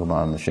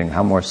 Bhagavan Nrsinga.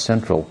 How more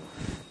central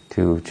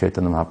to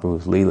Chaitanya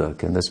Mahaprabhu's Leela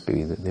can this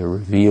be? The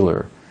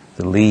revealer,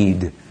 the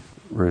lead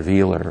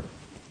revealer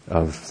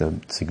of the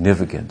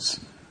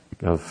significance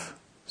of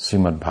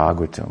Srimad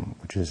Bhagavatam,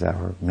 which is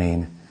our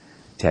main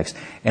text.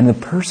 And the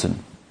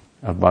person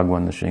of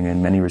Bhagavan Nrsinga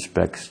in many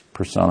respects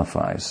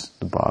personifies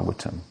the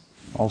Bhagavatam.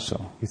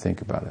 Also, you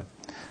think about it.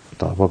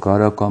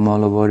 Tabakara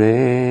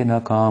kamalavare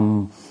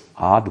nakam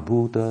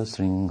adbhuta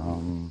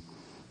sringham.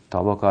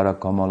 Tabakara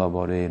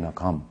kamalavare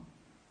nakam.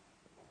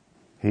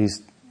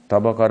 He's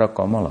Tabakara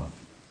kamala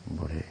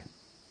vare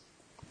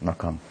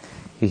nakam.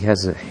 He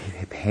has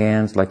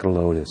hands like a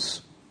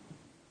lotus.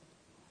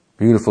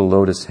 Beautiful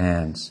lotus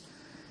hands.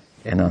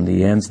 And on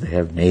the ends they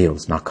have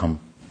nails, nakam.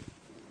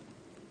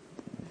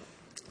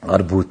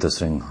 Adbhuta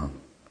sringham.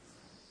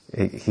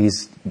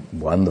 He's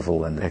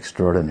wonderful and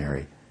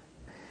extraordinary.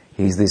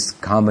 He's this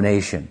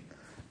combination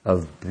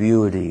of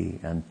beauty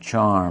and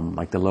charm,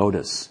 like the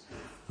lotus.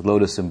 The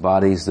lotus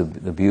embodies the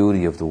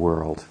beauty of the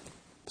world.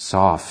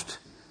 Soft,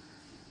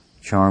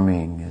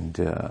 charming,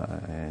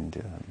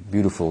 and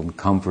beautiful and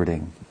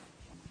comforting.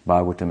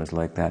 Bhagavatam is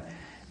like that.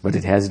 But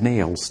it has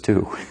nails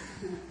too.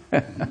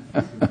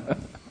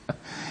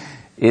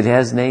 It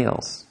has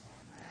nails.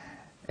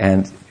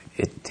 And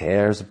it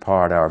tears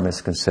apart our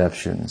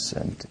misconceptions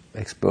and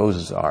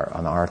exposes our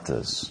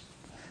anarthas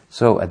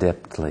so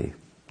adeptly.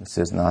 It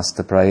says,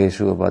 Nasta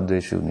prayeshu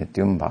abhadreshu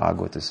nityam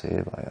bhagavata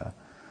sevaya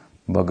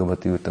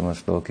bhagavati uttama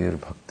shlokir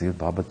bhaktir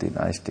bhavati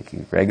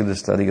naistiki. Regular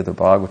study of the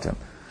Bhagavatam.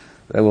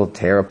 They will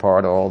tear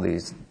apart all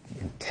these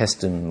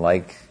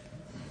intestine-like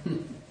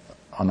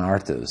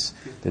anarthas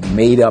that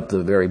made up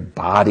the very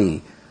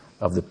body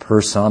of the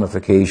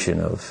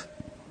personification of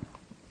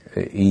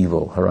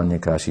evil,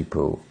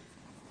 Hiranyakashipu.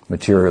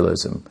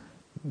 Materialism,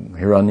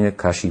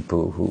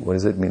 Hiranyakashipu, what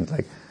does it mean?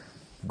 Like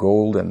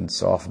gold and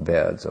soft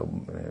beds, so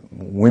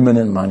women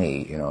and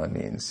money, it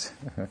means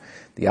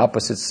the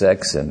opposite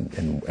sex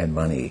and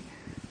money.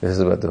 This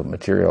is what the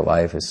material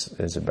life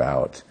is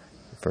about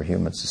for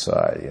human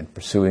society. And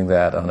pursuing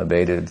that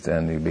unabated,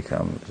 then you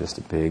become just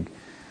a big,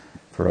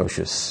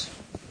 ferocious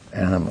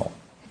animal,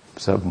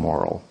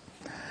 submoral.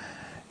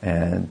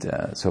 And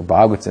so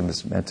Bhagavatam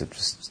is meant to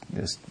just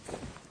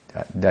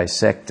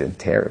dissect and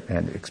tear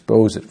and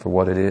expose it for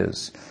what it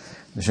is.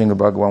 Narasingha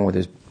Bhagavan, with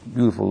his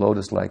beautiful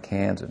lotus-like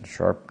hands and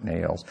sharp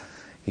nails,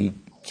 he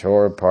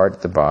tore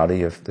apart the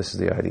body of, this is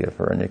the idea of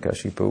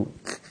Hiranyakashipu,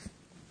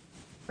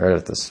 right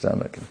at the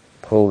stomach, and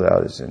pulled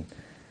out his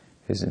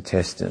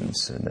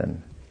intestines, and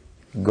then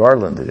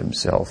garlanded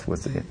himself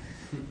with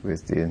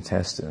the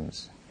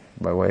intestines,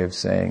 by way of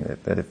saying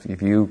that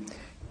if you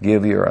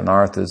give your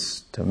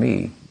anarthas to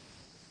me,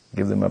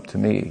 give them up to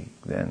me,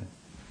 then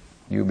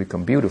you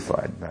become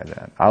beautified by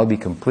that. I'll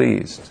become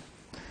pleased.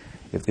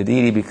 If the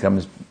deity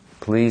becomes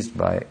pleased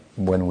by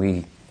when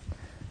we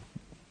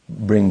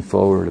bring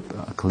forward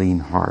a clean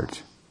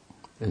heart,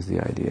 is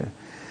the idea.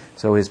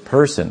 So his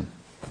person,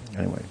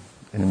 anyway,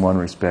 in one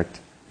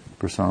respect,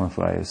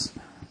 personifies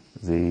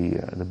the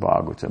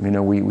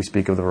Bhagavatam. We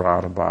speak of the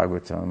Radha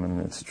Bhagavatam,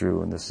 and it's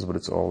true, and this is what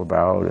it's all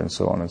about, and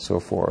so on and so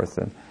forth,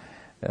 and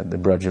the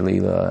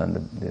Brajalila, and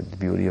the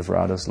beauty of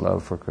Radha's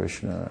love for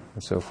Krishna,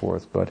 and so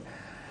forth. But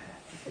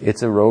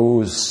it's a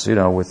rose,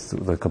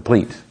 with the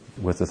complete,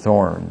 with the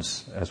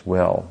thorns as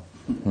well.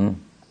 Mm-hmm.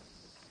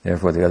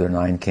 Therefore, the other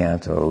 9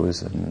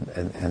 cantos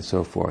and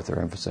so forth are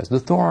emphasized. The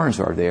thorns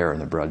are there in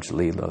the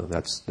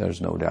Brajalila.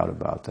 There's no doubt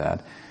about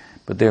that.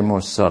 But they're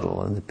more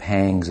subtle, and the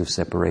pangs of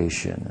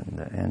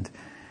separation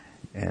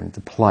and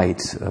the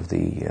plight of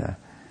the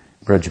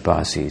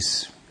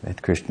Brajbasis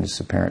at Krishna's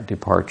apparent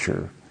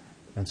departure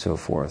and so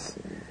forth.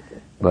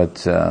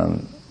 But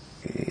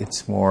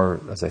it's more,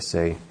 as I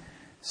say,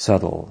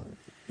 subtle.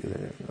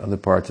 Other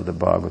parts of the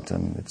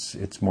Bhagavatam,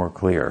 it's more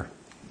clear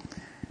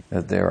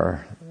that there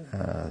are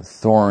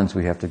thorns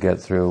we have to get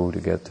through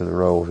to get to the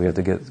rose. We have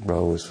to get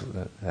rose,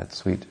 that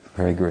sweet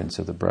fragrance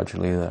of the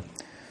Brajalila.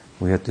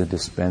 We have to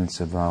dispense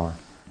of our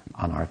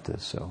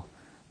anarthas. So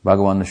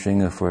Bhagavan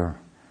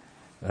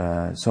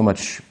Narasingha so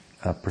much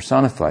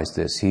personifies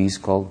this. He's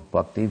called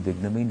Bhakti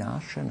Vigna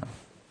Vinashana.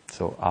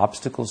 So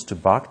obstacles to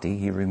bhakti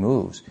he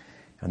removes.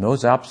 And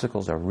those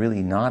obstacles are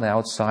really not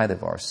outside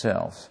of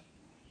ourselves.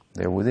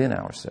 They're within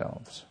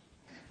ourselves.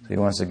 So he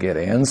wants to get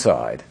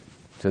inside,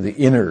 to the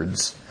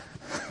innards,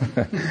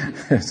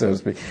 so to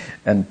speak,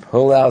 and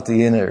pull out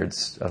the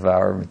innards of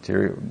our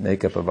material,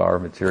 makeup of our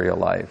material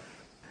life.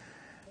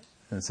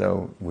 And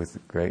so, with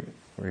great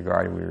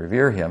regard, we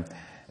revere him,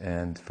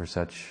 and for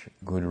such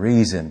good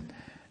reason.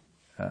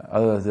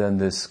 Other than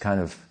this kind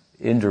of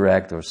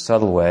indirect or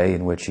subtle way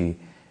in which he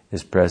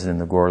is present in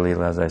the Gaur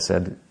Leela, as I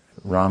said,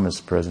 Ram is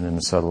present in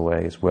a subtle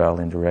way as well,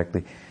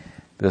 indirectly.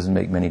 He doesn't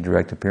make many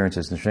direct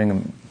appearances.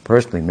 Narasingha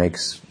personally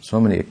makes so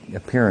many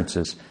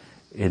appearances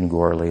in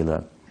Gaur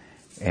Leela.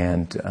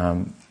 And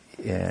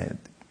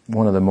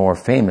one of the more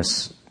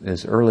famous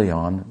is early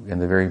on, in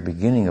the very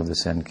beginning of the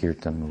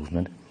Sankirtan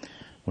movement,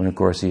 when, of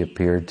course, he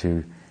appeared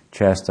to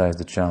chastise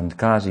the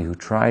Chandkazi who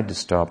tried to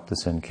stop the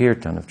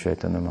Sankirtan of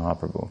Chaitanya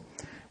Mahaprabhu,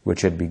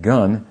 which had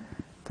begun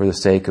for the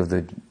sake of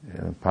the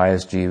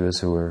pious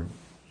jivas who were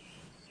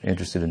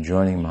interested in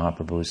joining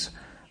Mahaprabhu's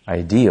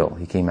ideal.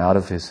 He came out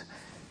of his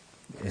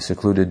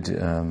secluded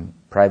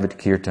private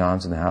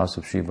kirtans in the house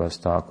of Srivas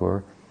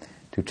Thakur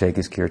to take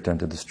his kirtan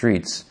to the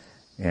streets.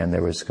 And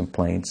there was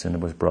complaints, and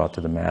it was brought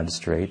to the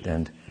magistrate,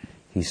 and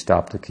he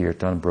stopped the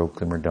kirtan, broke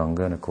the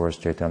mridanga, and of course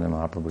Chaitanya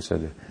Mahaprabhu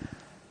said,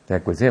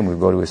 heck with him, we'll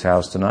go to his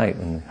house tonight.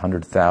 And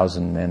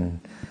 100,000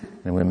 men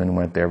and women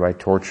went there by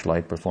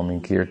torchlight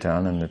performing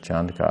kirtan, and the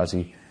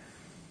Chandkazi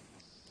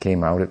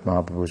came out at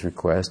Mahaprabhu's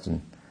request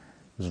and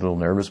was a little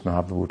nervous.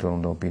 Mahaprabhu told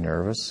him, don't be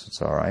nervous,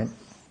 it's all right.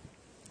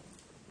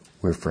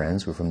 We're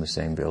friends, we're from the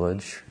same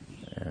village,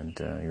 and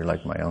you're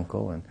like my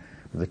uncle. And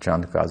the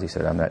Chandkazi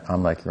said,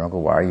 I'm like your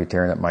uncle, why are you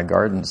tearing up my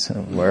gardens?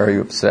 Why are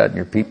you upset?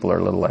 Your people are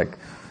a little like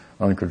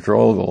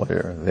uncontrollable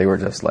here. They were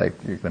just like,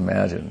 you can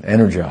imagine,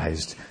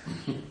 energized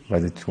by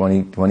the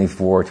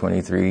 24,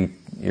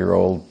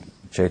 23-year-old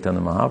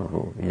Chaitanya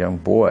Mahaprabhu, a young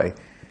boy.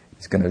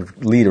 He's going to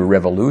lead a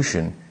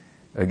revolution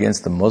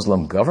against the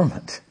Muslim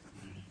government.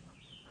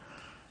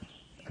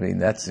 I mean,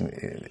 that's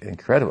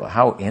incredible.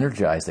 How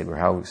energized they were,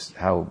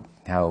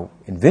 how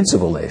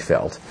invincible they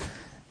felt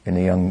in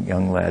the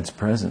young lad's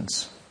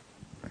presence.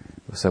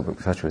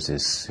 Such was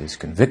his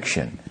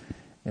conviction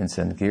in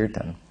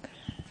Sankirtan.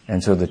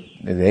 And so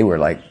they were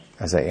like,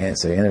 as I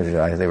say,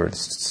 energized, they were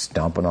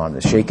stomping on,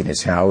 shaking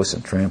his house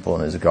and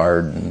trampling his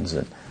gardens,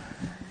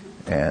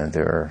 and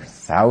there are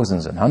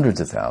thousands and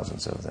hundreds of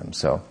thousands of them.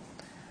 So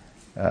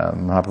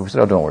Mahaprabhu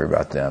said, don't worry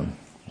about them.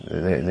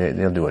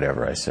 They'll do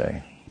whatever I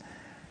say.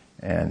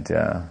 And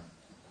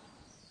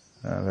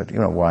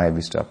but why have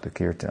you stopped the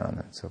kirtan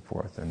and so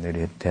forth? And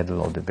they had a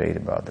little debate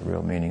about the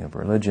real meaning of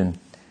religion.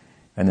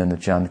 And then the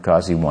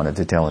Chandkazi wanted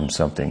to tell him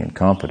something in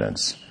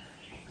confidence.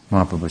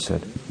 Mahaprabhu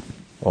said,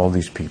 All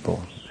these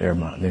people, they're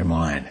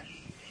mine.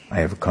 I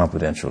have a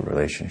confidential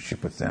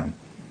relationship with them.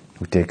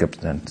 Who take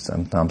up Nam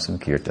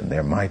Sankirtan.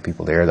 They're my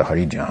people. They are the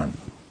Harijan.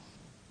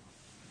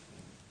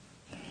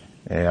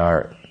 They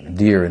are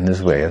dear in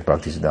this way, as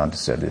Bhaktisiddhanta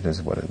said. It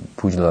is what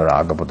Pujala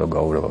Ragapada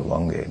Gaurava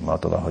Lange,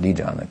 Matala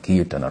Harijana,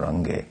 Kirtana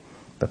Range.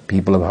 The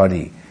people of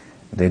Hari,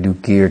 they do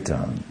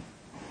Kirtan.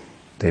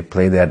 They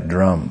play that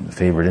drum, the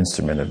favorite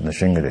instrument of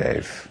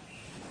Nrsingadev,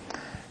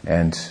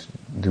 and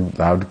do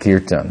loud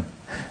Kirtan.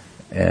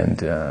 And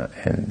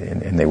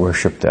they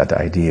worship that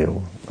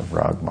ideal of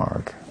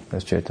Ragmarg,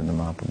 as Chaitanya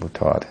Mahaprabhu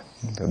taught.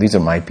 So these are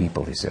my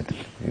people, he said.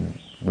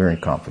 We're in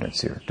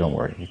confidence here. Don't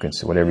worry. You can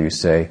say whatever you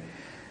say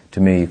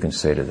to me, you can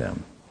say to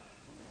them.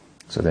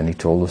 So then he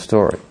told the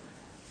story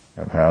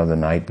of how the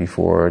night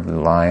before the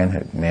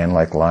lion,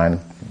 man-like lion,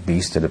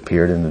 beast had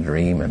appeared in the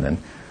dream and then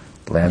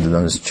landed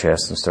on his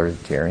chest and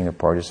started tearing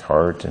apart his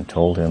heart and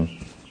told him,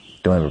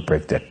 "Don't ever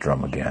break that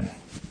drum again.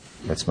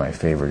 That's my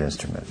favorite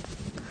instrument."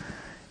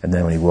 And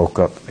then when he woke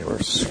up, there were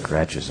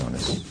scratches on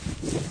his,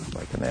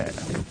 like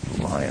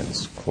a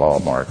lion's claw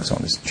marks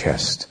on his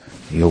chest.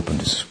 He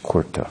opened his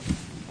kurta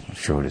and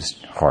showed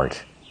his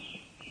heart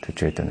to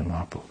Chaitanya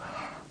Mahaprabhu.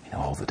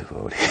 All the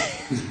devotees.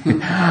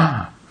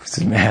 Just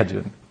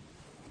imagine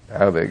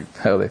how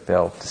they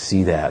felt to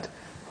see that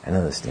and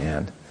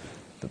understand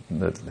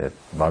that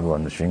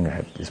Bhagavan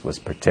Nrsinga was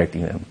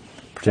protecting them,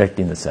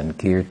 protecting the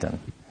Sankirtan.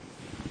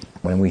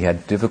 When we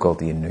had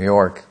difficulty in New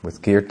York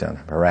with Kirtan,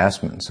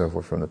 harassment and so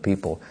forth from the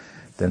people,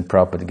 then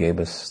Prabhupada gave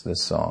us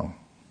this song,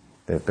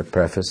 the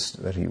preface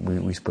that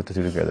we put the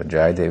two together.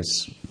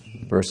 Jayadev's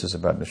verses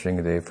about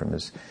Nrsingadev from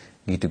his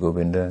Gita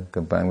Govinda,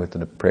 combined with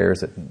the prayers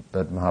that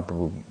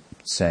Mahaprabhu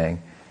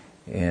sang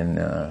in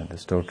the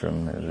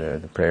Stotram,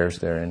 the prayers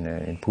there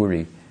in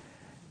Puri.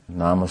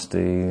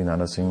 Namaste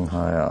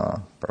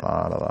Narasinghaya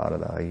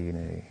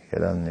Praladadayine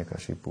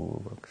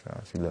Hiranyakashipu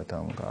Vaksha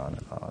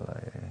Silatangana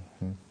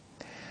Alaye.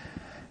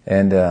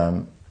 And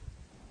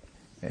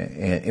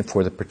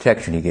for the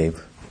protection he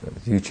gave,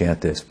 you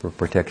chant this, for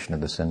protection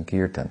of the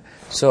Sankirtan.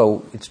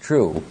 So it's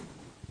true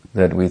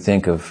that we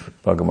think of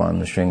Bhagavan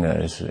Nrsinga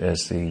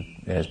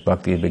as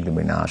Bhakti Vigna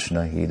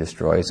Vinashana. He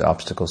destroys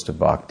obstacles to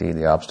Bhakti,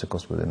 the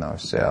obstacles within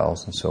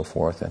ourselves and so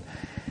forth.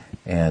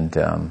 And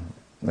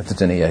if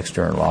there's any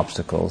external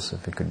obstacles,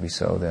 if it could be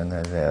so, then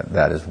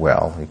that as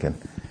well. We can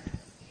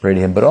pray to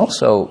him. But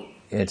also,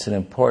 it's an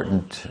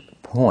important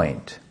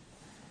point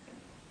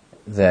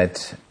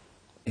that,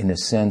 in a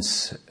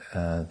sense,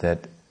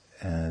 that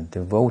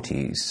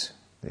devotees,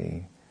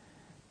 the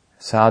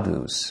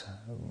sadhus,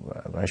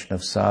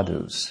 Vaishnava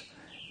sadhus,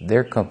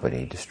 their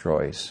company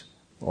destroys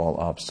all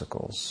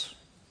obstacles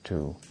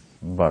to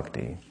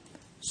bhakti.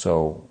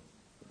 So,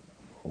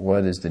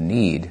 what is the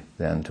need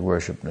then to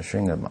worship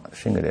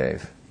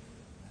Nrsingadev?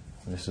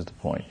 This is the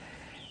point.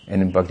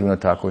 And in Bhaktivinoda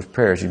Thakur's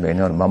prayers, you may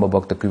know, Mama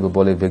Bhakta Kriva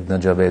Bole Vigna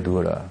Jabe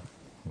Dura.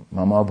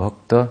 Mama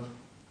Bhakta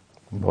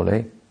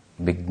Bole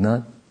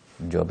Vigna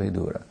Jabe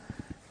Dura.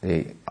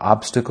 The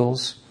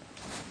obstacles,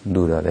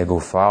 Dura, they go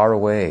far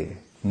away,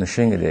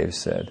 Nrsingadev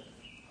said,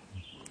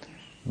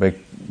 by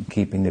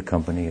keeping the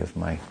company of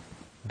my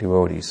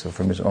devotees. So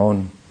from his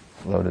own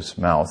lotus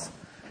mouth,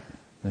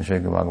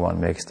 Nrsinga Bhagavan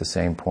makes the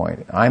same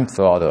point. I'm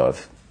thought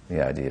of,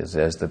 the idea is,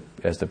 as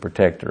the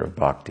protector of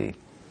bhakti.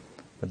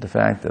 But the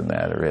fact of the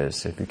matter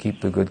is, if you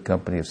keep the good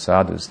company of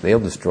sadhus, they'll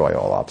destroy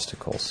all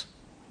obstacles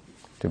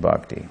to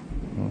bhakti.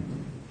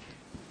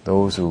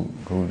 Those who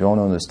don't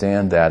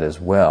understand that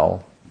as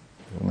well,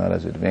 not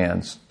as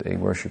advanced, they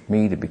worship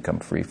me to become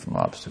free from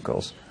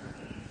obstacles.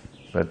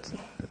 But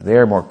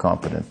they're more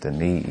confident than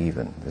me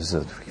even. This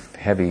is a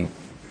heavy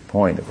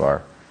point of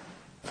our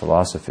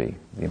philosophy,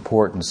 the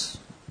importance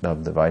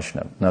of the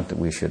Vaishnava. Not that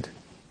we should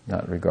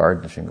not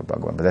regard Nrsinga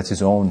Bhagavan, but that's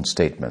his own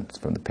statement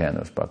from the pen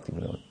of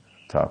Bhaktivinoda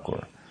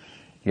Thakur.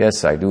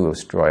 Yes, I do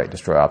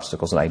destroy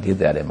obstacles, and I did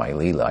that in my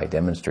Leela. I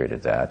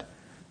demonstrated that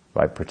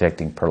by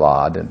protecting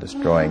Prahlad and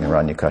destroying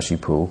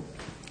Hiranyakashipu.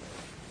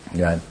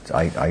 Yeah,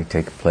 I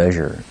take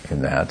pleasure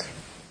in that.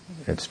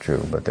 It's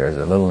true, but there's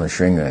a little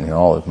Nrsinga in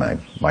all of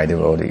my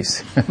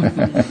devotees.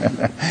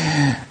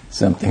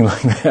 Something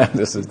like that.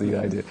 This is the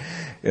idea.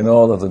 In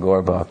all of the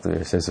Gaur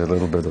Bhaktas, there's a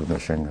little bit of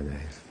Nrsingadev.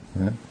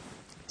 Yeah?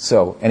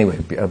 So, anyway,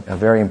 a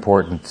very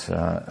important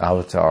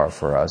avatar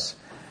for us,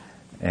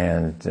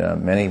 and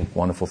many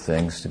wonderful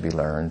things to be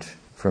learned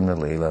from the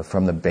Leela,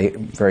 from the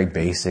very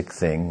basic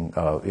thing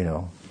of,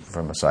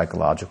 from a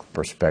psychological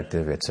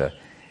perspective, it's a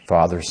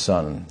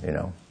father-son,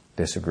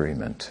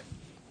 disagreement.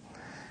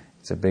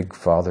 It's a big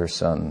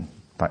father-son,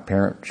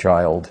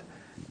 parent-child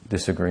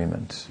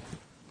disagreement.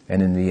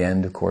 And in the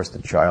end, of course,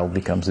 the child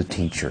becomes a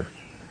teacher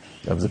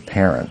of the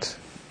parent,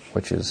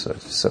 which is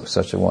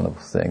such a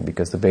wonderful thing,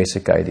 because the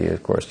basic idea,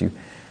 of course, you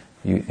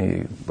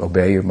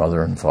obey your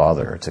mother and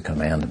father. It's a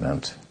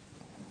commandment.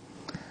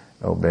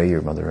 Obey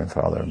your mother and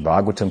father.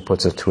 Bhagavatam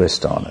puts a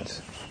twist on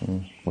it.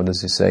 What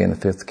does he say in the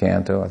 5th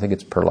canto? I think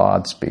it's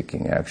Prahlad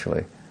speaking,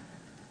 actually.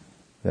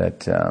 That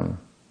the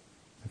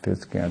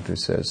 5th canto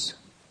says,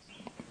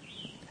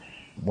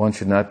 one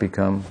should not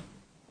become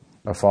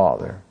a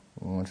father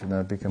one should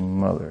not become a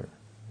mother,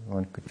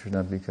 one should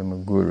not become a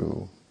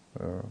guru,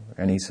 or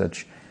any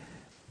such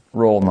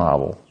role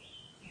model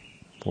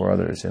for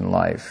others in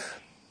life.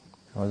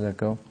 How does that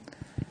go?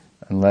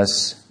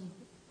 Unless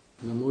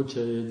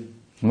Mochayadya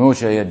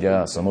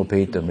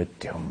samupeta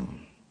mityam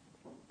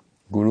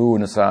Guru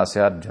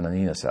nasasyad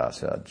janani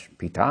nasasyad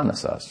pita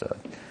nasasyad.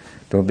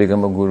 Don't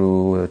become a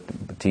guru, a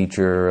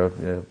teacher,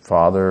 a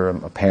father,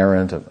 a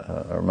parent,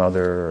 or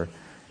mother, or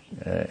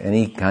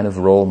any kind of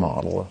role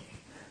model.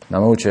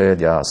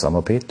 Namochayadya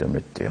samupeta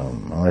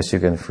mityam. Unless you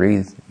can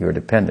free your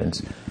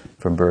dependence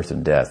from birth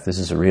and death. This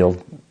is a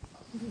real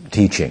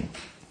teaching.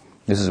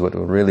 This is what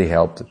will really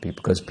help the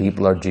people, because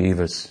people are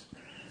jivas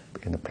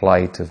in the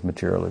plight of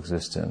material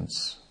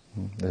existence.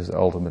 This is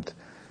ultimate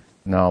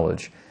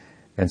knowledge.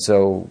 And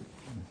so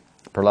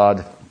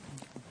Prahlad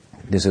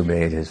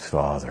disobeyed his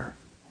father.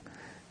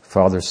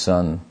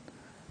 Father-son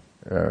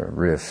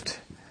rift.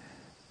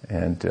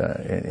 And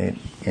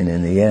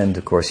in the end,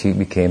 of course, he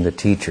became the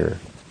teacher.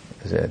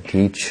 He said,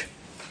 teach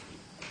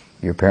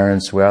your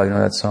parents well. You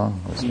know that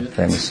song? It was a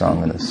famous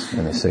song in the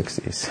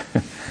 60s.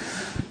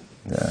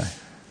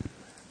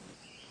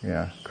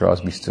 Yeah,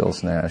 Crosby,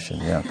 Stills, Nash, and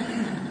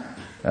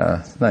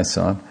nice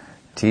song.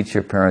 Teach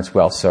your parents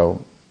well.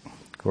 So,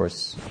 of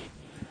course,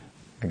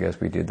 I guess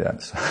we did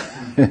that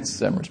in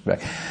some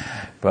respect.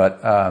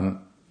 But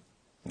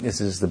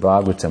this is the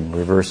Bhagavatam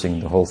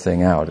reversing the whole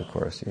thing out, of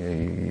course.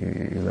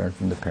 You learn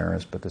from the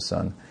parents, but the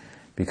son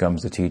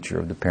becomes the teacher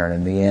of the parent.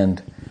 In the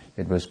end,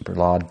 it was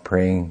Prahlad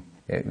praying.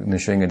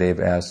 Narasingha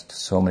asked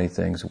so many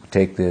things.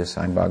 Take this,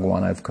 I'm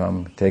Bhagavan, I've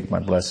come. Take my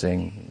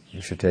blessing.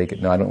 You should take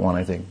it. No, I don't want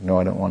anything. No,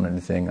 I don't want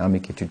anything.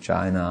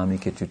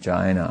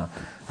 Amikichuchayana.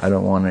 I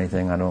don't want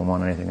anything. I don't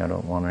want anything. I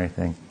don't want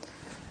anything.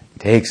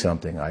 Take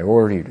something. I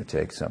order you to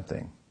take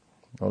something.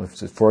 Well,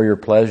 if it's for your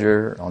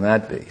pleasure, on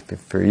that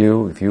basis, for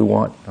you, if you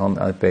want on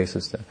that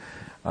basis, then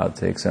I'll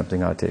take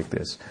something. I'll take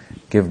this.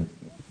 Give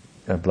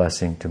a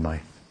blessing to my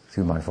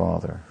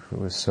father, who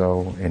was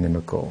so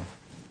inimical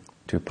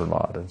to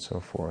Prahlad and so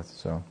forth.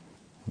 So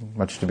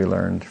much to be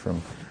learned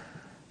from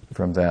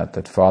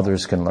that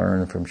fathers can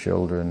learn from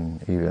children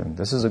even.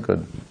 This is a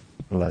good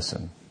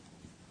lesson.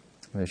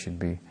 They should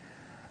be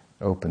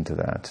open to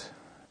that.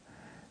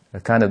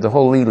 The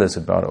whole Leela is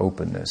about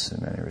openness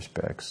in many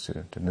respects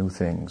to new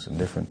things and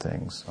different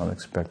things,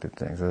 unexpected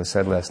things. As I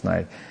said last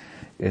night,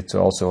 it's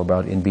also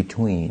about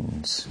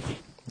in-betweens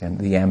and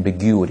the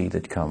ambiguity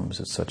that comes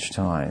at such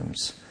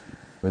times,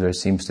 where there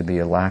seems to be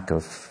a lack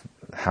of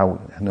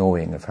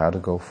knowing of how to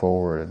go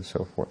forward and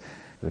so forth.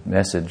 The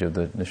message of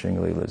the Narasingha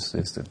Leela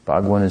is that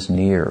Bhagavan is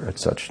near at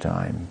such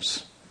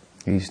times.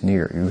 He's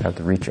near. You have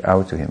to reach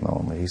out to him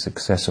only. He's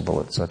accessible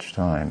at such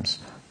times.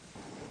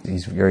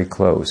 He's very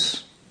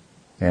close.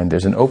 And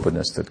there's an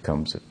openness that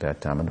comes at that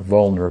time, and a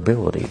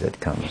vulnerability that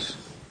comes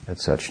at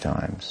such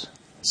times.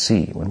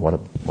 See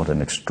what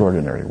an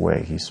extraordinary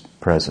way he's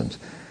present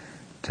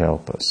to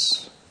help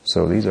us.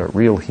 So these are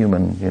real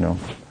human,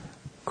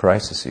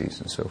 crises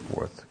and so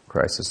forth.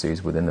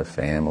 Crises within the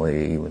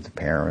family, with the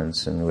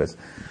parents, and with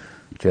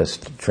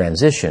just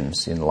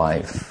transitions in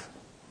life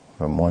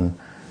from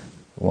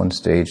one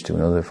stage to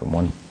another, from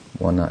one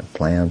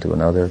plan to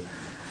another,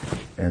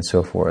 and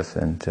so forth.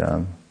 And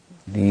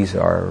these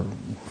are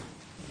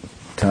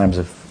times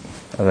of,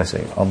 as I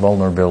say, of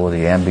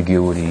vulnerability,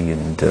 ambiguity,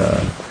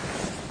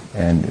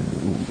 and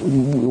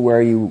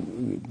where you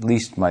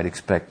least might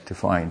expect to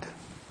find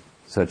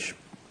such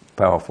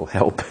powerful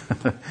help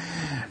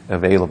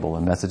available.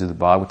 And that's to do the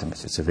Bhagavatam.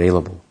 It's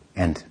available.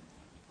 And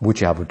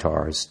which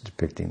avatar is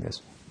depicting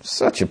this?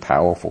 Such a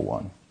powerful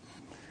one.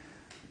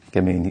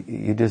 I mean,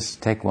 you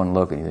just take one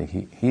look and you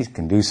think, he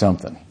can do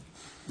something.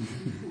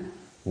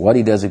 What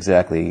he does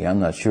exactly,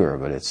 I'm not sure,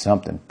 but it's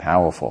something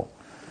powerful.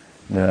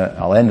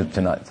 I'll end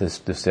tonight,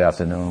 this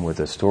afternoon, with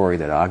a story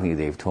that Agni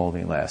Dev told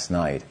me last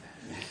night.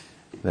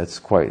 That's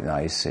quite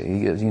nice.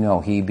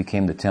 He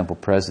became the temple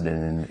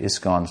president in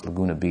ISKCON's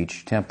Laguna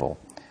Beach temple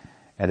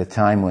at a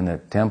time when the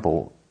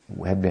temple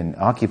had been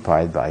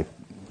occupied by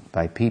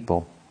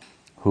people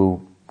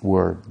who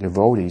were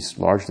devotees,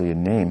 largely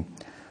in name,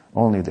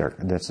 only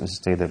that's to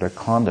say that their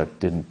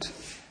conduct didn't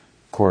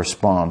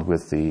correspond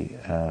with the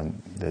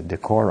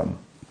decorum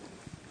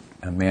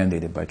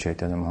mandated by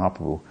Chaitanya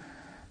Mahaprabhu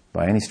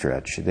by any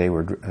stretch. They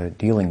were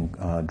dealing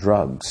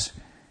drugs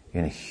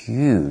in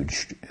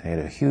they had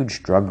a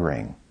huge drug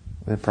ring.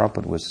 The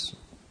Prabhupada was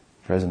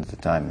present at the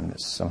time, and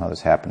somehow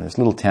this happened. This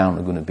little town,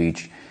 Laguna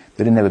Beach,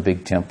 they didn't have a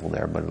big temple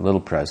there, but a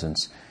little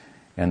presence.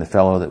 And the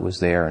fellow that was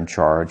there in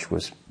charge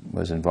was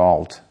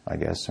involved, I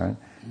guess, right,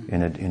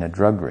 in a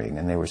drug ring,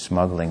 and they were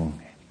smuggling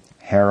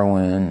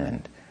heroin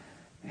and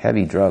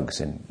heavy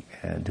drugs, and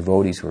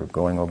devotees were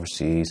going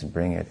overseas and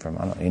bringing it from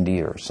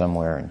India or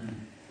somewhere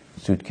in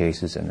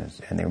suitcases, and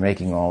they were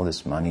making all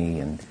this money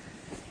and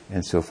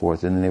so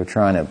forth. And then they were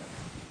trying to,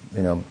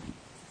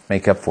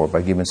 make up for it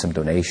by giving some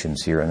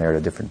donations here and there to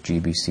different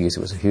GBCs.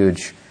 It was a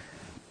huge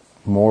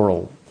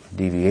moral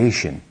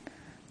deviation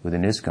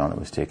within ISKCON that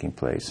was taking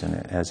place.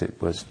 And as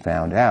it was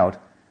found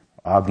out,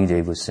 Agni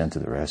Dev was sent to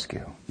the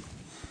rescue.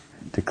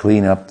 to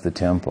clean up the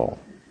temple.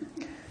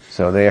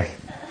 So there,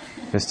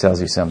 this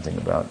tells you something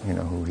about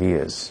who he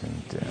is, and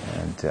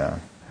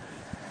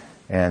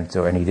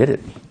he did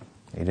it.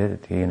 He did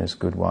it. He and his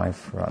good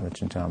wife, Radha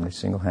Chintamani,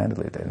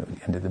 single-handedly.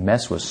 And the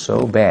mess was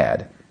so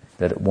bad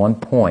that at one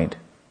point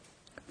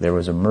there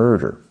was a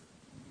murder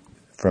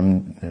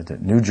from the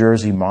New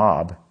Jersey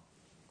mob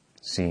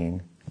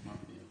scene,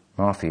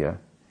 mafia.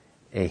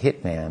 A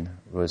hitman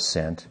was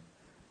sent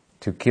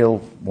to kill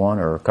one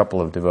or a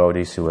couple of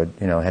devotees who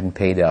hadn't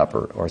paid up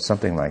or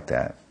something like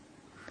that.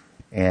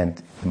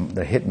 And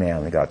the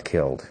hitman got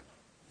killed,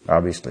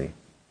 obviously,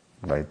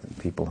 by the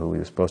people who he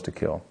was supposed to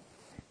kill.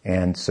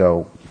 And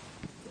so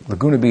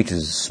Laguna Beach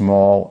is a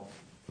small,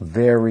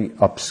 very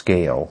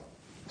upscale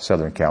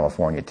Southern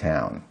California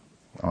town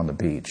on the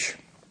beach.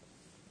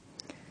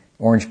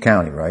 Orange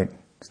County, right?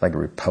 It's like a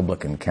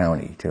Republican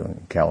county, too,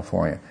 in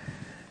California.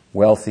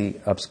 Wealthy,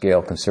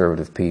 upscale,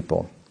 conservative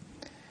people.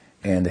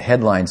 And the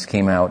headlines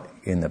came out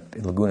in the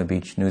Laguna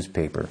Beach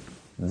newspaper,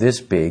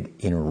 this big,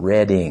 in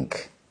red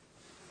ink.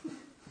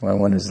 Well,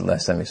 when was the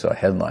last time you saw a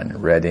headline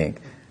in red ink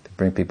to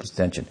bring people's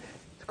attention?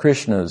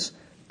 Krishna's,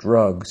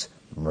 drugs,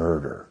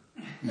 murder.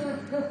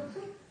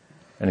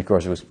 And of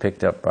course it was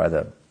picked up by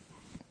the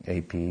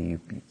AP,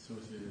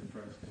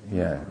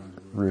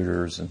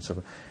 Reuters and so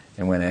forth.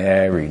 And went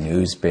every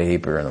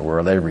newspaper in the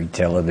world, every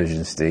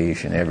television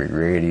station, every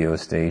radio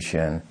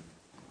station.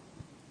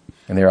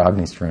 And there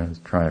Agni's trying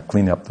to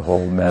clean up the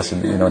whole mess.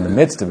 And in the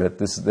midst of it,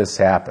 this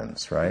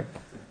happens, right?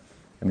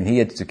 I mean, he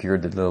had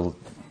secured the little.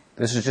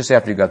 This is just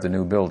after you got the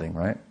new building,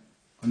 right?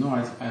 No,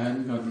 I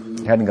hadn't got the new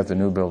building. Hadn't got the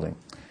new building.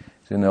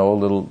 So in the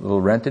old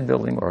little rented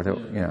building, or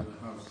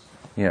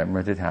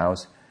rented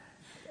house.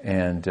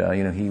 And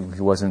he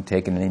wasn't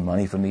taking any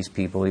money from these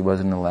people. He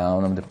wasn't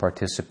allowing them to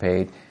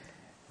participate.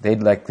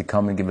 They'd like to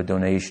come and give a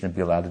donation and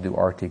be allowed to do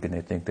artik, and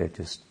they think they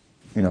just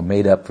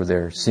made up for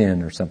their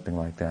sin or something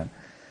like that.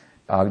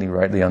 Agni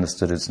rightly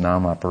understood it's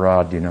nam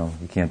aparad.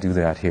 You can't do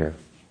that here.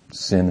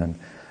 Sin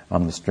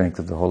on the strength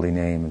of the holy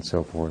name and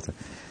so forth.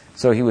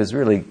 So he was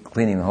really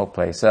cleaning the whole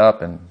place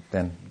up, and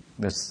then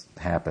this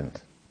happened.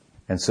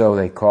 And so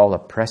they called a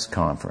press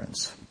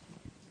conference,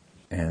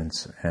 and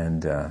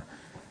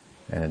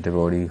a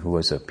devotee who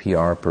was a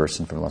PR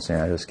person from Los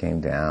Angeles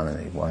came down, and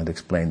they wanted to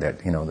explain that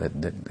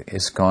that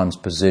ISKCON's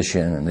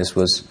position, and this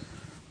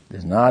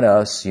is not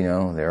us.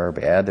 There are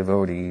bad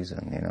devotees,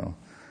 and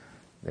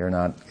they're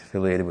not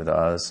affiliated with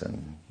us,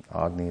 and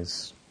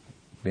Agni's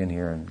been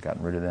here and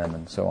gotten rid of them,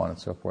 and so on and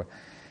so forth.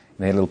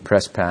 They had a little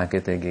press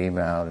packet they gave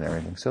out and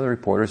everything. So the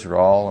reporters were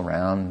all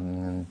around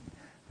in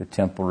the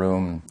temple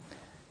room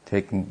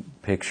taking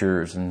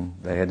pictures, and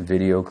they had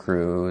video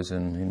crews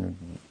and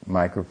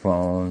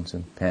microphones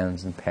and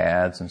pens and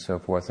pads and so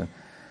forth. And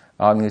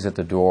Agni's at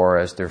the door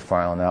as they're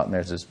filing out, and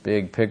there's this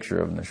big picture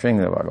of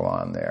Narasingha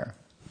Bhagavan there.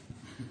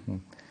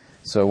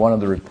 So one of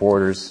the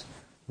reporters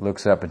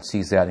looks up and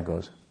sees that and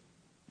goes,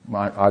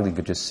 Agni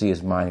could just see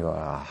his mind and go,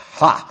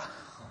 aha!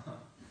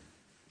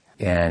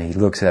 And he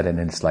looks at it,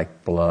 and it's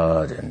like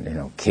blood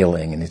and,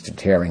 killing, and it's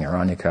tearing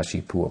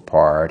Hiranyakashipu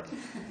apart.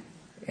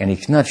 And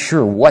he's not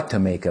sure what to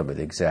make of it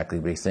exactly,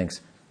 but he thinks,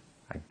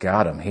 I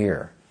got him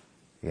here.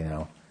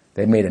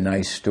 They made a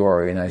nice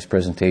story, a nice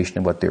presentation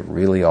of what they're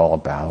really all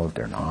about.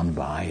 They're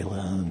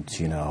nonviolent,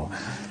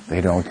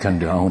 They don't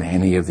condone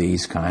any of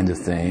these kind of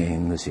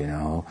things,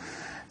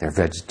 They're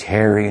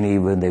vegetarian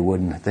even. They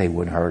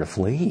wouldn't hurt a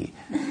flea,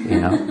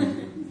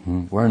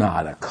 We're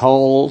not a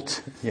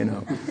cult,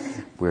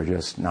 We're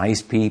just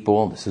nice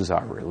people. This is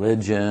our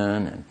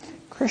religion, and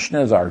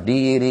Krishna's our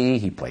deity.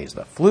 He plays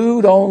the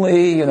flute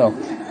only,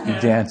 He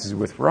dances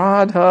with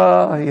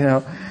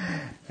Radha,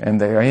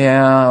 And they're,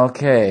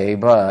 okay,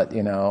 but,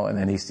 and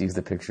then he sees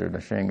the picture of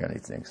Narasingha and he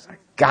thinks, I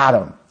got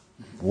him.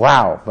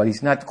 Wow. But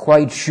he's not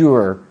quite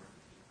sure,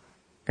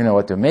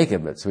 what to make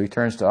of it. So he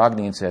turns to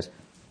Agni and says,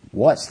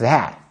 what's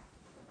that?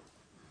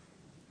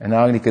 And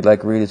Agni could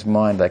read his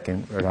mind, what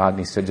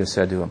Agni just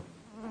said to him,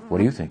 what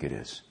do you think it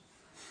is?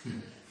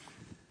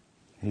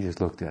 He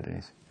just looked at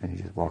it and he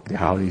just walked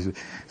out.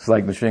 It's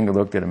like Narasingha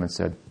looked at him and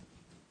said,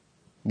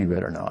 you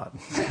better not.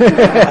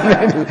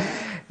 The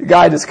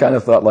guy just kind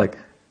of thought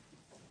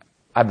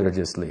I better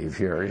just leave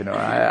here,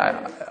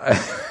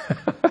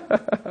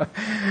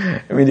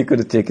 I mean, he could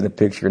have taken a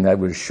picture and that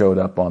would have showed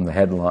up on the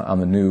headline, on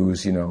the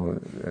news,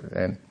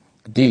 and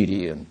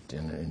deity in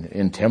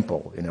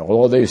temple,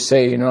 all they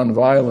say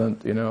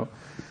nonviolent,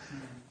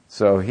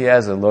 So he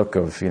has a look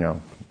of,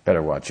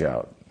 better watch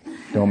out.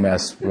 Don't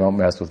mess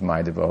with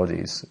my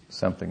devotees,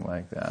 something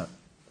like that.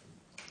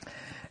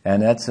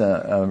 And that's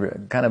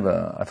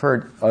I've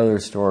heard other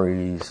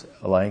stories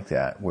like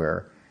that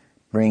where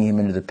bringing him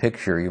into the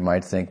picture, you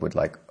might think would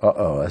this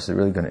is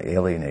really going to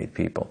alienate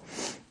people.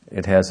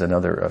 It has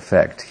another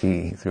effect.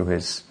 He, through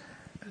his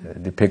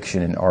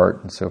depiction in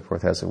art and so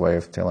forth, has a way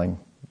of telling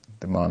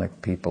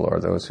demonic people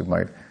or those who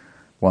might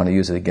want to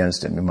use it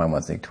against him, you might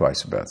want to think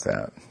twice about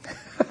that.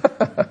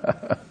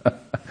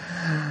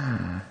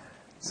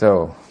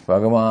 So,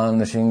 Bhagavan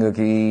Narasingha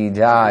ki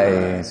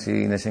jai,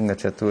 Sri Narasingha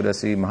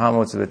Caturdasi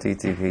Mahamotsava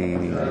Titi ki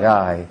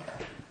jai.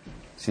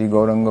 Shri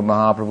Gauranga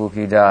Mahaprabhu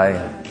ki jai,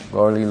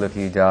 Gaur Leela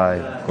ki jai,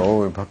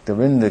 Gaur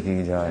Bhaktivinoda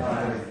ki jai,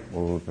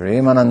 Gaur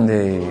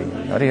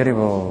Premanande, Hari Hari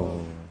Bol.